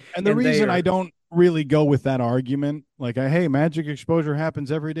street, And the and they reason I are don't really go with that argument, like, hey, magic exposure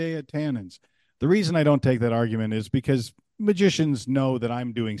happens every day at Tannins. The reason I don't take that argument is because magicians know that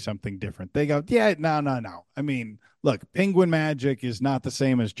I'm doing something different. They go, yeah, no, no, no. I mean, look, penguin magic is not the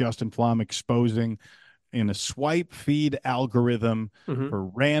same as Justin Flom exposing in a swipe feed algorithm Mhm. for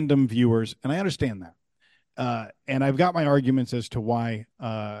random viewers. And I understand that. And I've got my arguments as to why.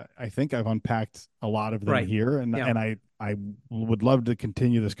 I think I've unpacked a lot of them Right. here, and Yeah. I would love to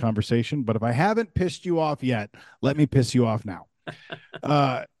continue this conversation. But if I haven't pissed you off yet, let me piss you off now.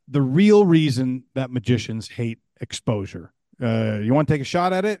 The real reason that magicians hate exposure. You want to take a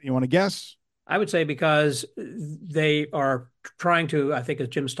shot at it? You want to guess? I would say because they are trying to, I think as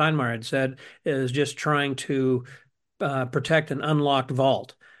Jim Steinmeier had said, is just trying to protect an unlocked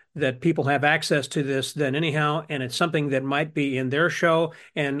vault, that people have access to this then anyhow, and it's something that might be in their show.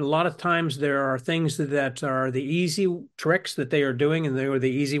 And a lot of times there are things that are the easy tricks that they are doing, and they are the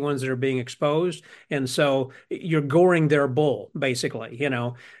easy ones that are being exposed. And so you're goring their bull, basically.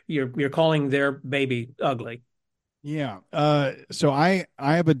 You're calling their baby ugly. Yeah. So I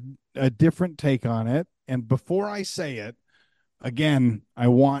have a different take on it, and before I say it, again, I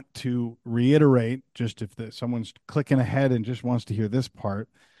want to reiterate, just if someone's clicking ahead and just wants to hear this part,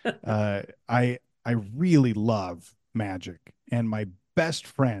 uh, I I really love magic, and my best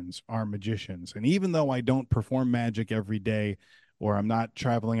friends are magicians. And even though I don't perform magic every day, or I'm not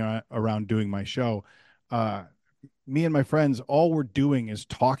traveling around doing my show, uh, me and my friends, all we're doing is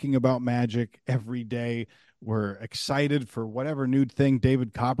talking about magic every day. We're excited for whatever new thing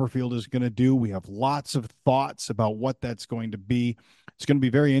David Copperfield is going to do. We have lots of thoughts about what that's going to be. It's going to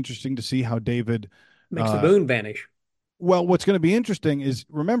be very interesting to see how David. Makes the Uh, moon vanish. well, what's going to be interesting is,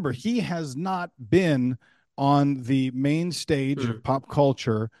 remember, he has not been on the main stage of Mm. pop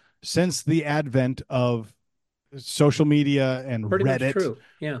culture since the advent of social media and Pretty much Reddit, true.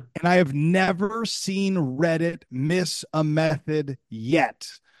 Yeah. and I have never seen Reddit miss a method yet.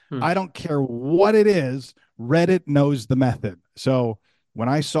 Mm. I don't care what it is, Reddit knows the method. So when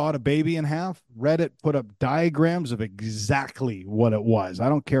I sawed a baby in half, Reddit put up diagrams of exactly what it was. I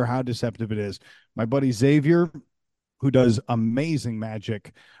don't care how deceptive it is. My buddy Xavier, who does amazing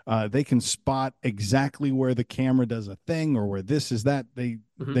magic, they can spot exactly where the camera does a thing or where this is that. They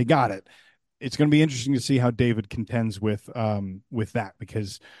Mhm. got it. It's going to be interesting to see how David contends with that,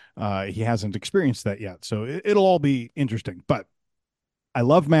 because he hasn't experienced that yet. So it'll all be interesting. But I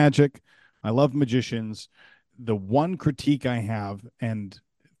love magic. I love magicians. The one critique I have, and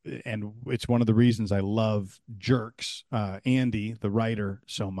it's one of the reasons I love Jerks, Andy, the writer,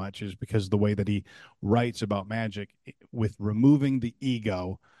 so much, is because the way that he writes about magic with removing the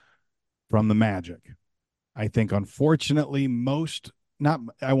ego from the magic. I think, unfortunately, not,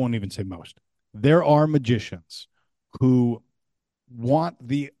 I won't even say most, there are magicians who want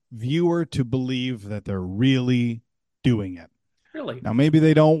the viewer to believe that they're really doing it. Really. Now, maybe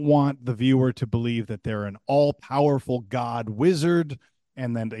they don't want the viewer to believe that they're an all powerful god wizard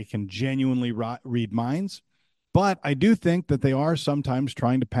and then they can genuinely read minds. But I do think that they are sometimes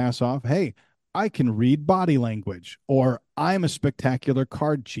trying to pass off, hey, I can read body language, or I'm a spectacular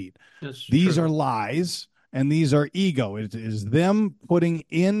card cheat. That's These true. are lies and these are ego. It is them putting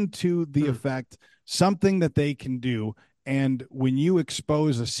into the Hmm. effect something that they can do. And when you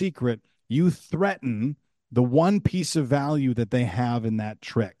expose a secret, you threaten the one piece of value that they have in that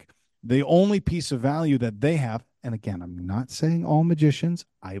trick. The only piece of value that they have and again, I'm not saying all magicians.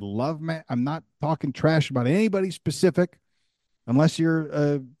 I love I'm not talking trash about anybody specific, unless you're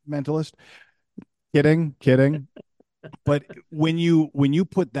a mentalist. Kidding, kidding. But when you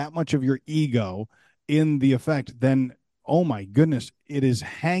put that much of your ego in the effect, then oh my goodness, it is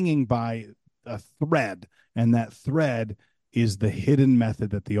hanging by a thread, and that thread is the hidden method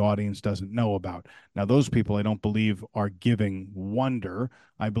that the audience doesn't know about. Now, those people I don't believe are giving wonder.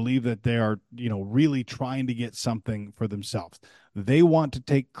 I believe that they are, really trying to get something for themselves. They want to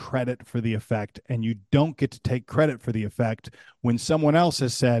take credit for the effect, and you don't get to take credit for the effect when someone else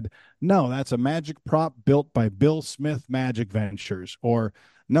has said, no, that's a magic prop built by Bill Smith Magic Ventures. Or,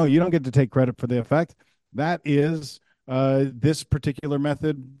 no, you don't get to take credit for the effect. That is this particular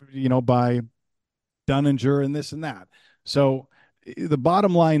method, by Dunninger and this and that. So the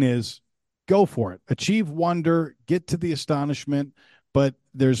bottom line is go for it. Achieve wonder, get to the astonishment, but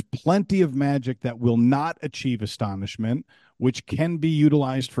there's plenty of magic that will not achieve astonishment, which can be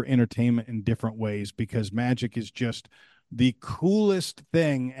utilized for entertainment in different ways because magic is just the coolest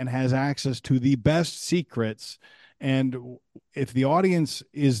thing and has access to the best secrets. And if the audience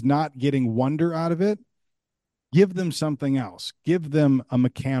is not getting wonder out of it, give them something else. Give them a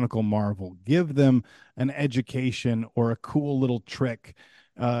mechanical marvel. Give them an education or a cool little trick,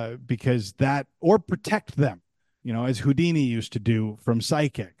 because that, or protect them, as Houdini used to do from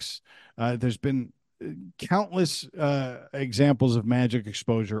psychics. There's been countless examples of magic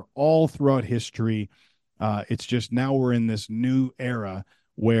exposure all throughout history. It's just now we're in this new era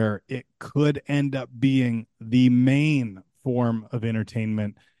where it could end up being the main form of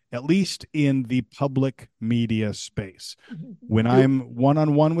entertainment, at least in the public media space. When I'm one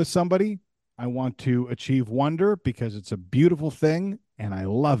on one with somebody, I want to achieve wonder because it's a beautiful thing and I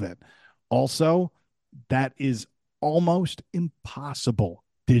love it. Also, that is almost impossible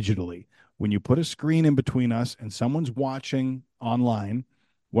digitally. When you put a screen in between us and someone's watching online,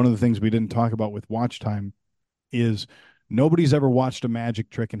 one of the things we didn't talk about with watch time is nobody's ever watched a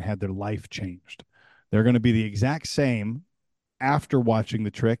magic trick and had their life changed. They're going to be the exact same after watching the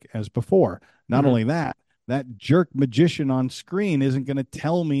trick as before. Not only that, that jerk magician on screen isn't going to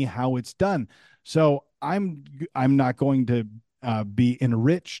tell me how it's done. So I'm not going to be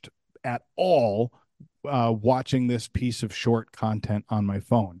enriched at all watching this piece of short content on my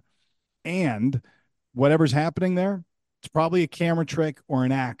phone. And whatever's happening there, it's probably a camera trick or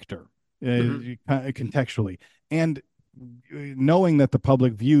an actor, contextually. And knowing that the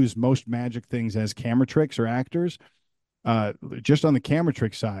public views most magic things as camera tricks or actors, just on the camera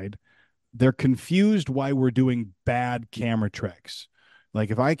trick side, they're confused why we're doing bad camera tricks.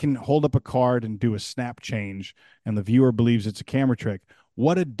 Like if I can hold up a card and do a snap change and the viewer believes it's a camera trick,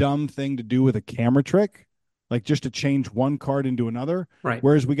 what a dumb thing to do with a camera trick. Like just to change one card into another. Right.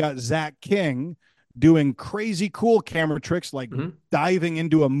 Whereas we got Zach King doing crazy cool camera tricks, like diving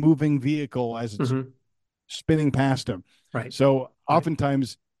into a moving vehicle as it's spinning past him. Right. So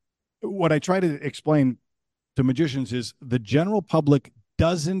oftentimes what I try to explain to magicians is the general public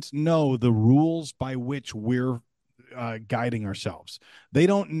doesn't know the rules by which we're guiding ourselves. They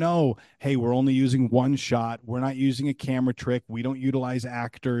don't know, hey, we're only using one shot. We're not using a camera trick. We don't utilize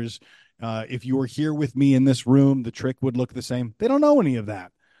actors. If you were here with me in this room, the trick would look the same. They don't know any of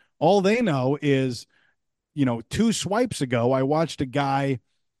that. All they know is, 2 swipes ago, I watched a guy,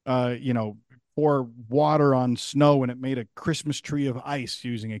 pour water on snow and it made a Christmas tree of ice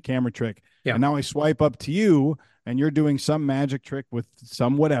using a camera trick. Yeah. And now I swipe up to you and you're doing some magic trick with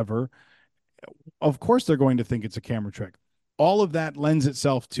some whatever. Of course, they're going to think it's a camera trick. All of that lends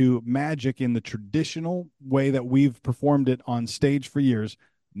itself to magic in the traditional way that we've performed it on stage for years,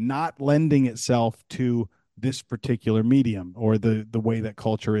 not lending itself to this particular medium or the way that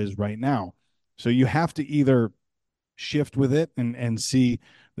culture is right now. So you have to either shift with it and see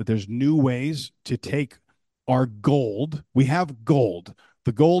that there's new ways to take our gold. We have gold.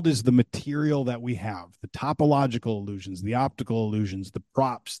 The gold is the material that we have, the topological illusions, the optical illusions, the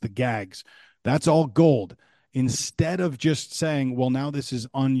props, the gags. That's all gold. Instead of just saying, well, now this is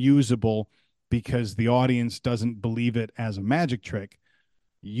unusable because the audience doesn't believe it as a magic trick,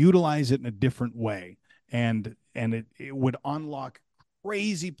 utilize it in a different way. And it would unlock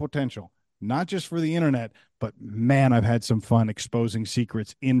crazy potential, not just for the internet, but man, I've had some fun exposing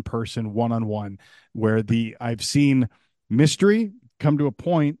secrets in person, one-on-one, where I've seen mystery come to a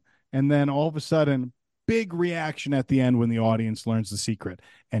point, and then all of a sudden, big reaction at the end when the audience learns the secret.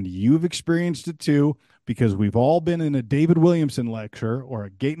 And you've experienced it too, because we've all been in a David Williamson lecture or a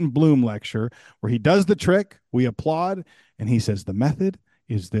Gaten Bloom lecture where he does the trick, we applaud, and he says, the method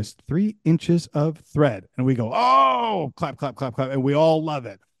is this 3 inches of thread. And we go, oh, clap, clap, clap, clap. And we all love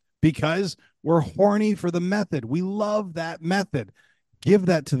it. because we're horny for the method. We love that method. Give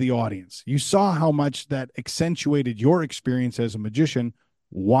that to the audience. You saw how much that accentuated your experience as a magician.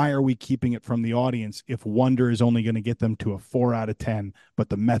 Why are we keeping it from the audience if wonder is only going to get them to a 4 out of 10, but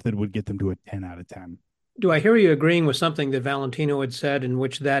the method would get them to a 10 out of 10? Do I hear you agreeing with something that Valentino had said, in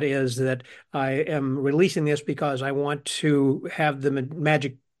which that is that I am releasing this because I want to have the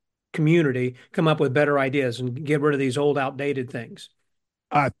magic community come up with better ideas and get rid of these old, outdated things?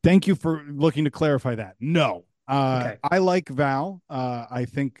 Thank you for looking to clarify that. No, Okay. I like Val. I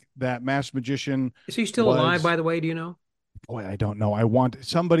think that Masked Magician Is he still alive, was, by the way? Do you know? boy, I don't know. I want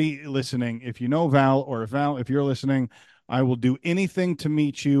somebody listening. If you know Val, or if Val, if you're listening, I will do anything to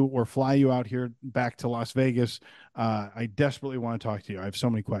meet you or fly you out here back to Las Vegas. I desperately want to talk to you. I have so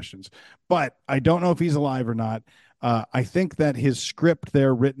many questions, but I don't know if he's alive or not. I think that his script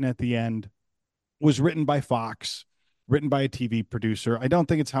there, written at the end, was written by Fox, written by a TV producer. I don't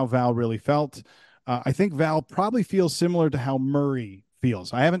think it's how Val really felt. I think Val probably feels similar to how Murray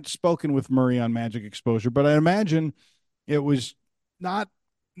feels. I haven't spoken with Murray on Magic Exposure, but I imagine it was not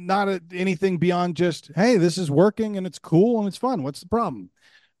anything beyond just, hey, this is working and it's cool and it's fun. What's the problem?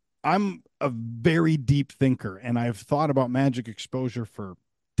 I'm a very deep thinker, and I've thought about Magic Exposure for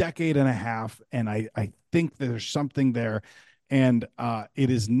decade and a half, and I think there's something there. And it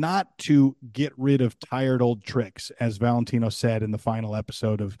is not to get rid of tired old tricks, as Valentino said in the final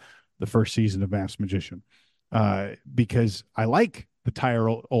episode of the first season of Masked Magician, because I like the tired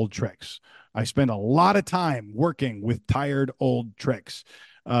old tricks. I spend a lot of time working with tired old tricks.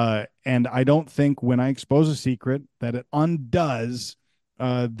 And I don't think when I expose a secret that it undoes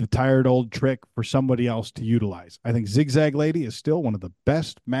the tired old trick for somebody else to utilize. I think Zigzag Lady is still one of the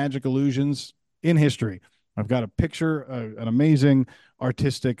best magic illusions in history. I've got a picture, an amazing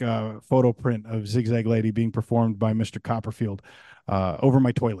artistic photo print of Zigzag Lady being performed by Mr. Copperfield over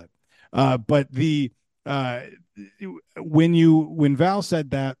my toilet. But the when Val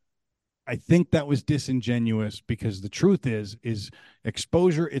said that, I think that was disingenuous, because the truth is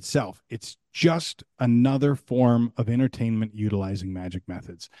exposure itself. It's just another form of entertainment utilizing magic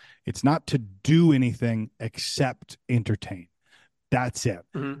methods. It's not to do anything except entertain. That's it.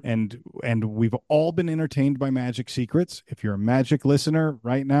 Mm-hmm. And we've all been entertained by magic secrets. If you're a magic listener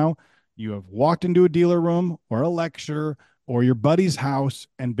right now, you have walked into a dealer room or a lecture or your buddy's house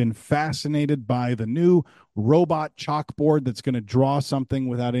and been fascinated by the new robot chalkboard that's going to draw something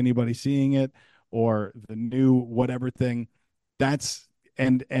without anybody seeing it, or the new whatever thing. That's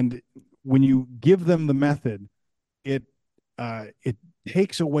and when you give them the method, it it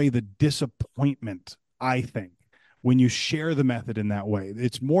takes away the disappointment, I think, when you share the method in that way.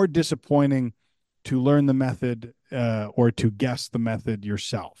 It's more disappointing to learn the method or to guess the method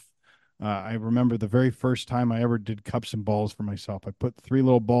yourself. I remember the very first time I ever did cups and balls for myself. I put 3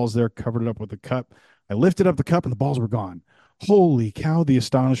 little balls there, covered it up with a cup. I lifted up the cup and the balls were gone. Holy cow, the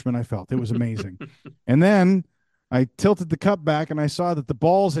astonishment I felt. It was amazing. And then I tilted the cup back and I saw that the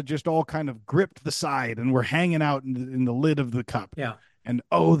balls had just all kind of gripped the side and were hanging out in the lid of the cup. Yeah. And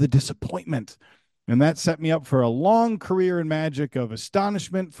oh, the disappointment. And that set me up for a long career in magic of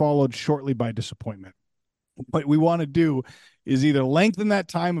astonishment, followed shortly by disappointment. What we want to do is either lengthen that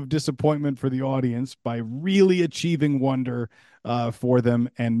time of disappointment for the audience by really achieving wonder for them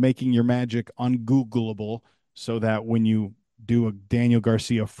and making your magic ungoogleable, so that when you do a Daniel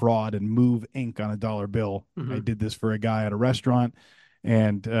Garcia fraud and move ink on a dollar bill. Mm-hmm. I did this for a guy at a restaurant,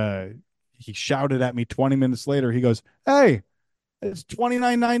 and he shouted at me 20 minutes later. He goes, "Hey, it's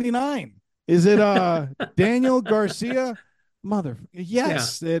 $29.99. Is it Daniel Garcia?" Mother,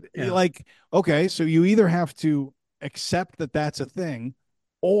 yes. Yeah. Like, okay, so you either have to accept that that's a thing,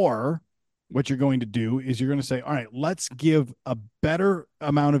 or what you're going to do is you're going to say, all right, let's give a better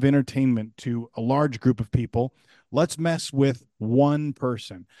amount of entertainment to a large group of people. Let's mess with one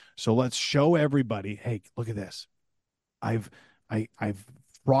person. So let's show everybody, hey, look at this. I've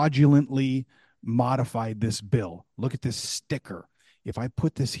fraudulently modified this bill. Look at this sticker. If I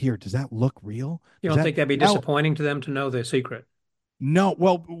put this here, does that look real? You Does don't that, think that'd be now, disappointing to them to know the secret? no,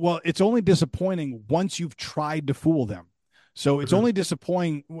 well, it's only disappointing once you've tried to fool them. So it's Mhm. only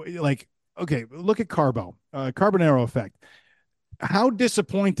disappointing. Like, okay, look at Carbonaro effect. How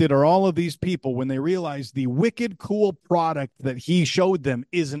disappointed are all of these people when they realize the wicked cool product that he showed them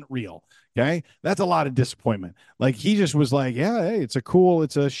isn't real? Okay, that's a lot of disappointment. Like, he just was like, yeah, hey, it's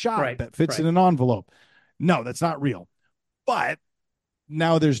a shot Right, that fits right. in an envelope. No, that's not real. But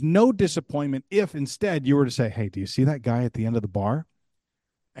now there's no disappointment if instead you were to say, hey, do you see that guy at the end of the bar?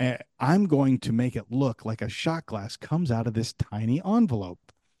 I'm going to make it look like a shot glass comes out of this tiny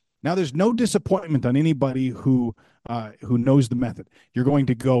envelope. Now there's no disappointment on anybody who knows the method. You're going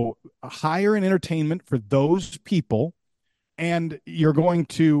to go higher in entertainment for those people, and you're going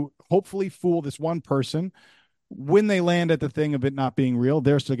to hopefully fool this one person. When they land at the thing of it not being real,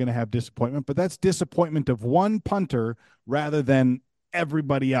 they're still going to have disappointment, but that's disappointment of one punter rather than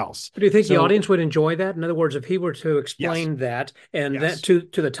everybody else. Do you think the So audience would enjoy that? In other words, if he were to yes, explain that and that yes,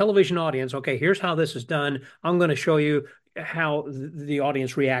 to the television audience, okay, here's how this is done. I'm going to show you how the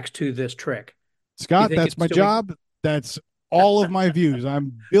audience reacts to this trick. Do you Scott, think that's it's my still be? job. That's all of my views.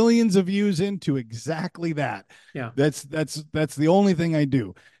 I'm billions of views into exactly that. Yeah. That's the only thing I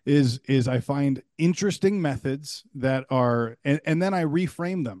do is I find interesting methods that are and then I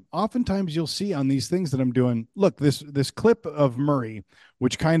reframe them. Oftentimes you'll see on these things that I'm doing, look, this clip of Murray,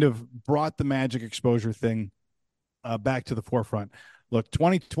 which kind of brought the magic exposure thing back to the forefront. Look,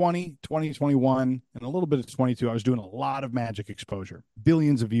 2020, 2021, and a little bit of 22, I was doing a lot of magic exposure,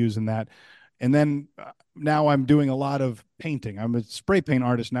 billions of views in that. And then now I'm doing a lot of painting. I'm a spray paint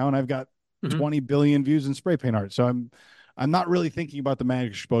artist now, and I've got Hmm. 20 billion views in spray paint art. So I'm not really thinking about the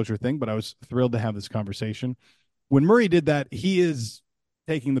magic exposure thing, but I was thrilled to have this conversation. When Murray did that, he is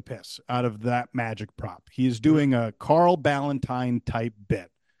taking the piss out of that magic prop. He is Hmm. doing a Carl Ballantine type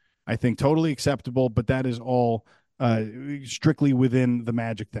bit. I think totally acceptable, but that is all uh, strictly within the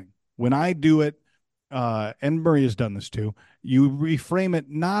magic thing. When I do it, and Murray has done this too, you reframe it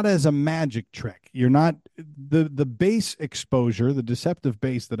not as a magic trick. You're not the base exposure, the deceptive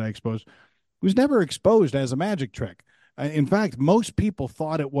base that I exposed was never exposed as a magic trick. In fact, most people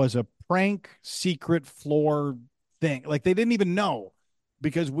thought it was a prank secret floor thing. Like they didn't even know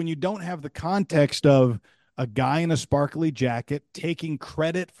because when you don't have the context of a guy in a sparkly jacket taking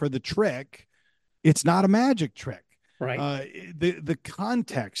credit for the trick, it's not a magic trick. Right. Uh, the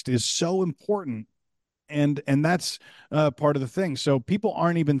context is so important, and that's part of the thing. So people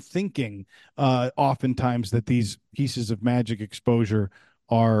aren't even thinking oftentimes that these pieces of magic exposure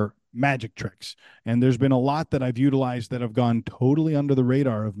are magic tricks. And there's been a lot that I've utilized that have gone totally under the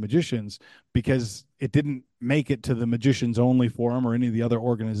radar of magicians because it didn't make it to the magicians only forum or any of the other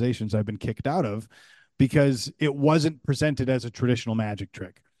organizations I've been kicked out of because it wasn't presented as a traditional magic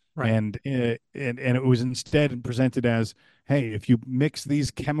trick. Right. And it was instead presented as, hey, if you mix these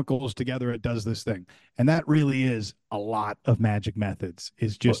chemicals together, it does this thing. And that really is a lot of magic methods,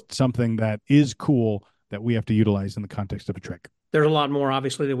 is Well, just something that is cool that we have to utilize in the context of a trick. there's a lot more,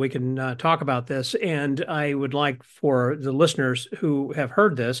 obviously, that we can talk about this. And I would like for the listeners who have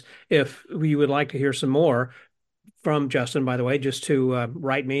heard this, if you would like to hear some more from Justin, by the way, just to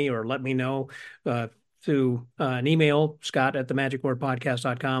write me or let me know uh, through an email, Scott at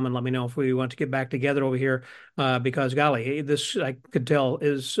themagicwordpodcast.com, and let me know if we want to get back together over here. Because, golly, this I could tell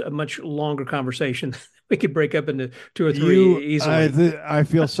is a much longer conversation. We could break up into two or three easily. I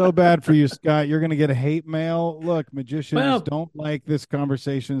feel so bad for you, Scott. You're going to get a hate mail. Look, magicians Well, don't like this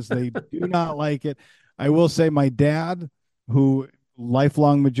conversations. They do not like it. I will say, my dad, who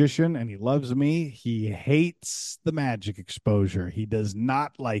lifelong magician, and he loves me. He hates the magic exposure. He does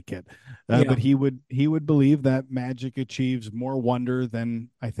not like it, yeah, but he would believe that magic achieves more wonder than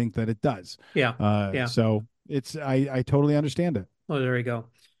I think that it does. yeah, yeah. So it's I totally understand it. Oh, there you go.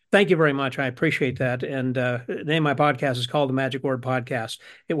 Thank you very much. I appreciate that. And the name of my podcast is called the Magic Word Podcast.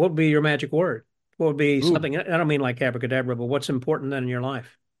 What would be your magic word? What would be Ooh, something? I don't mean like abracadabra, but what's important then in your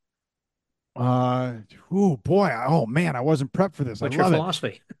life? uh, ooh, boy, oh man, I wasn't prepped for this. I What's your love it.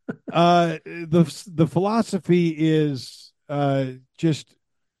 philosophy? The philosophy is just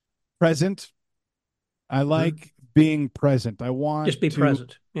present. I Mhm. like being present. Just be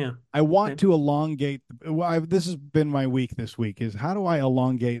present. Yeah. I want Okay. to elongate. This has been my week this week is how do I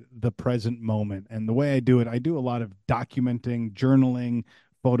elongate the present moment? And the way I do it, I do a lot of documenting, journaling,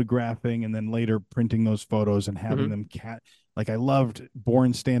 photographing, and then later printing those photos and having Hmm. them like I loved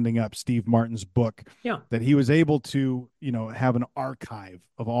Born Standing Up, Steve Martin's book, Yeah. that he was able to, have an archive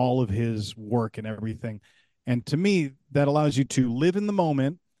of all of his work and everything. And to me, that allows you to live in the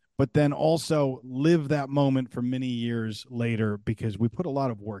moment but then also live that moment for many years later because we put a lot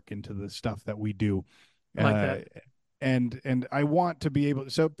of work into the stuff that we do. I like Uh, that. and I want to be able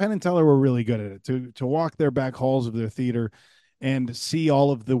so Penn and Teller were really good at it to walk their back halls of their theater and see all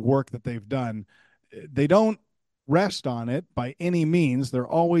of the work that they've done. They don't rest on it by any means. They're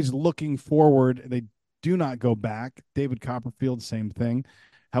always looking forward. They do not go back. David Copperfield, same thing.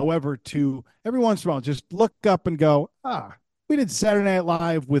 However, to every once in a while, just look up and go, we did Saturday Night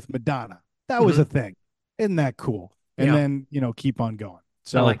Live with Madonna. That was a Hmm. thing. Isn't that cool? And Yeah. then, keep on going. I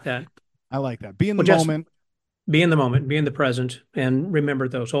So like that. I like that. Be in the Well, Justin, moment. Be in the moment, be in the present, and remember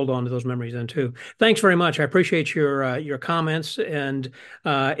those. Hold on to those memories then too. Thanks very much. I appreciate your comments. And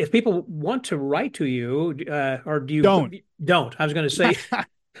if people want to write to you, or do you Don't. don't? I was going to say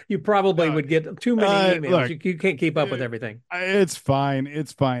you probably No. would get too many emails. Look, You can't keep up with everything. it's fine.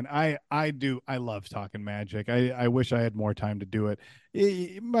 It's fine. I love talking magic. I wish I had more time to do it.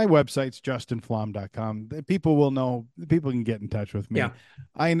 My website's justinflom.com. People will know. People can get in touch with me. Yeah.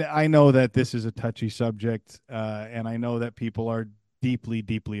 I know that this is a touchy subject, and I know that people are deeply,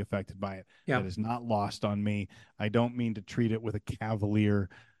 deeply affected by it. Yeah. That is not lost on me. I don't mean to treat it with a cavalier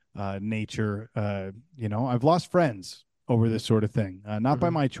nature. I've lost friends over this sort of thing, not by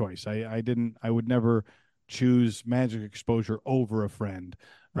my choice. I would never choose magic exposure over a friend.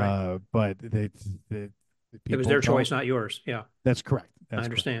 Right. But It was their choice, not yours. Yeah. That's correct. I That's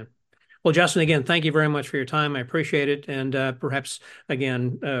understand. Well, Justin, again, thank you very much for your time. I appreciate it. And perhaps,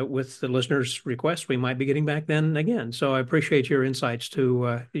 again, with the listeners' request, we might be getting back then again. So I appreciate your insights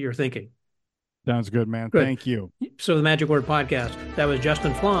to your thinking. Sounds good, man. Good. Thank you. So the Magic Word Podcast. That was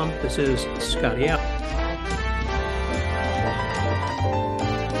Justin Flom. This is Scotty out.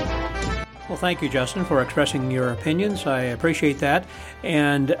 Well, thank you, Justin, for expressing your opinions. I appreciate that.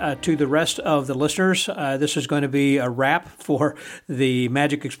 And to the rest of the listeners, this is going to be a wrap for the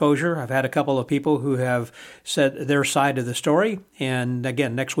magic exposure. I've had a couple of people who have said their side of the story. And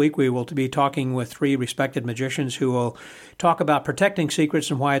again, next week we will be talking with 3 respected magicians who will talk about protecting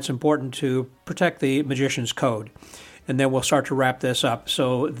secrets and why it's important to protect the magician's code. And then we'll start to wrap this up.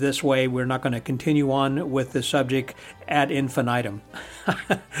 So this way, we're not going to continue on with the subject ad infinitum.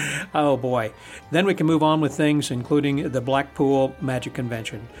 Oh boy. Then we can move on with things, including the Blackpool Magic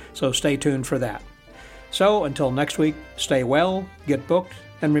Convention. So stay tuned for that. So until next week, stay well, get booked,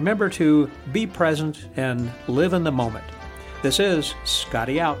 and remember to be present and live in the moment. This is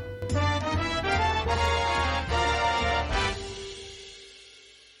Scotty out.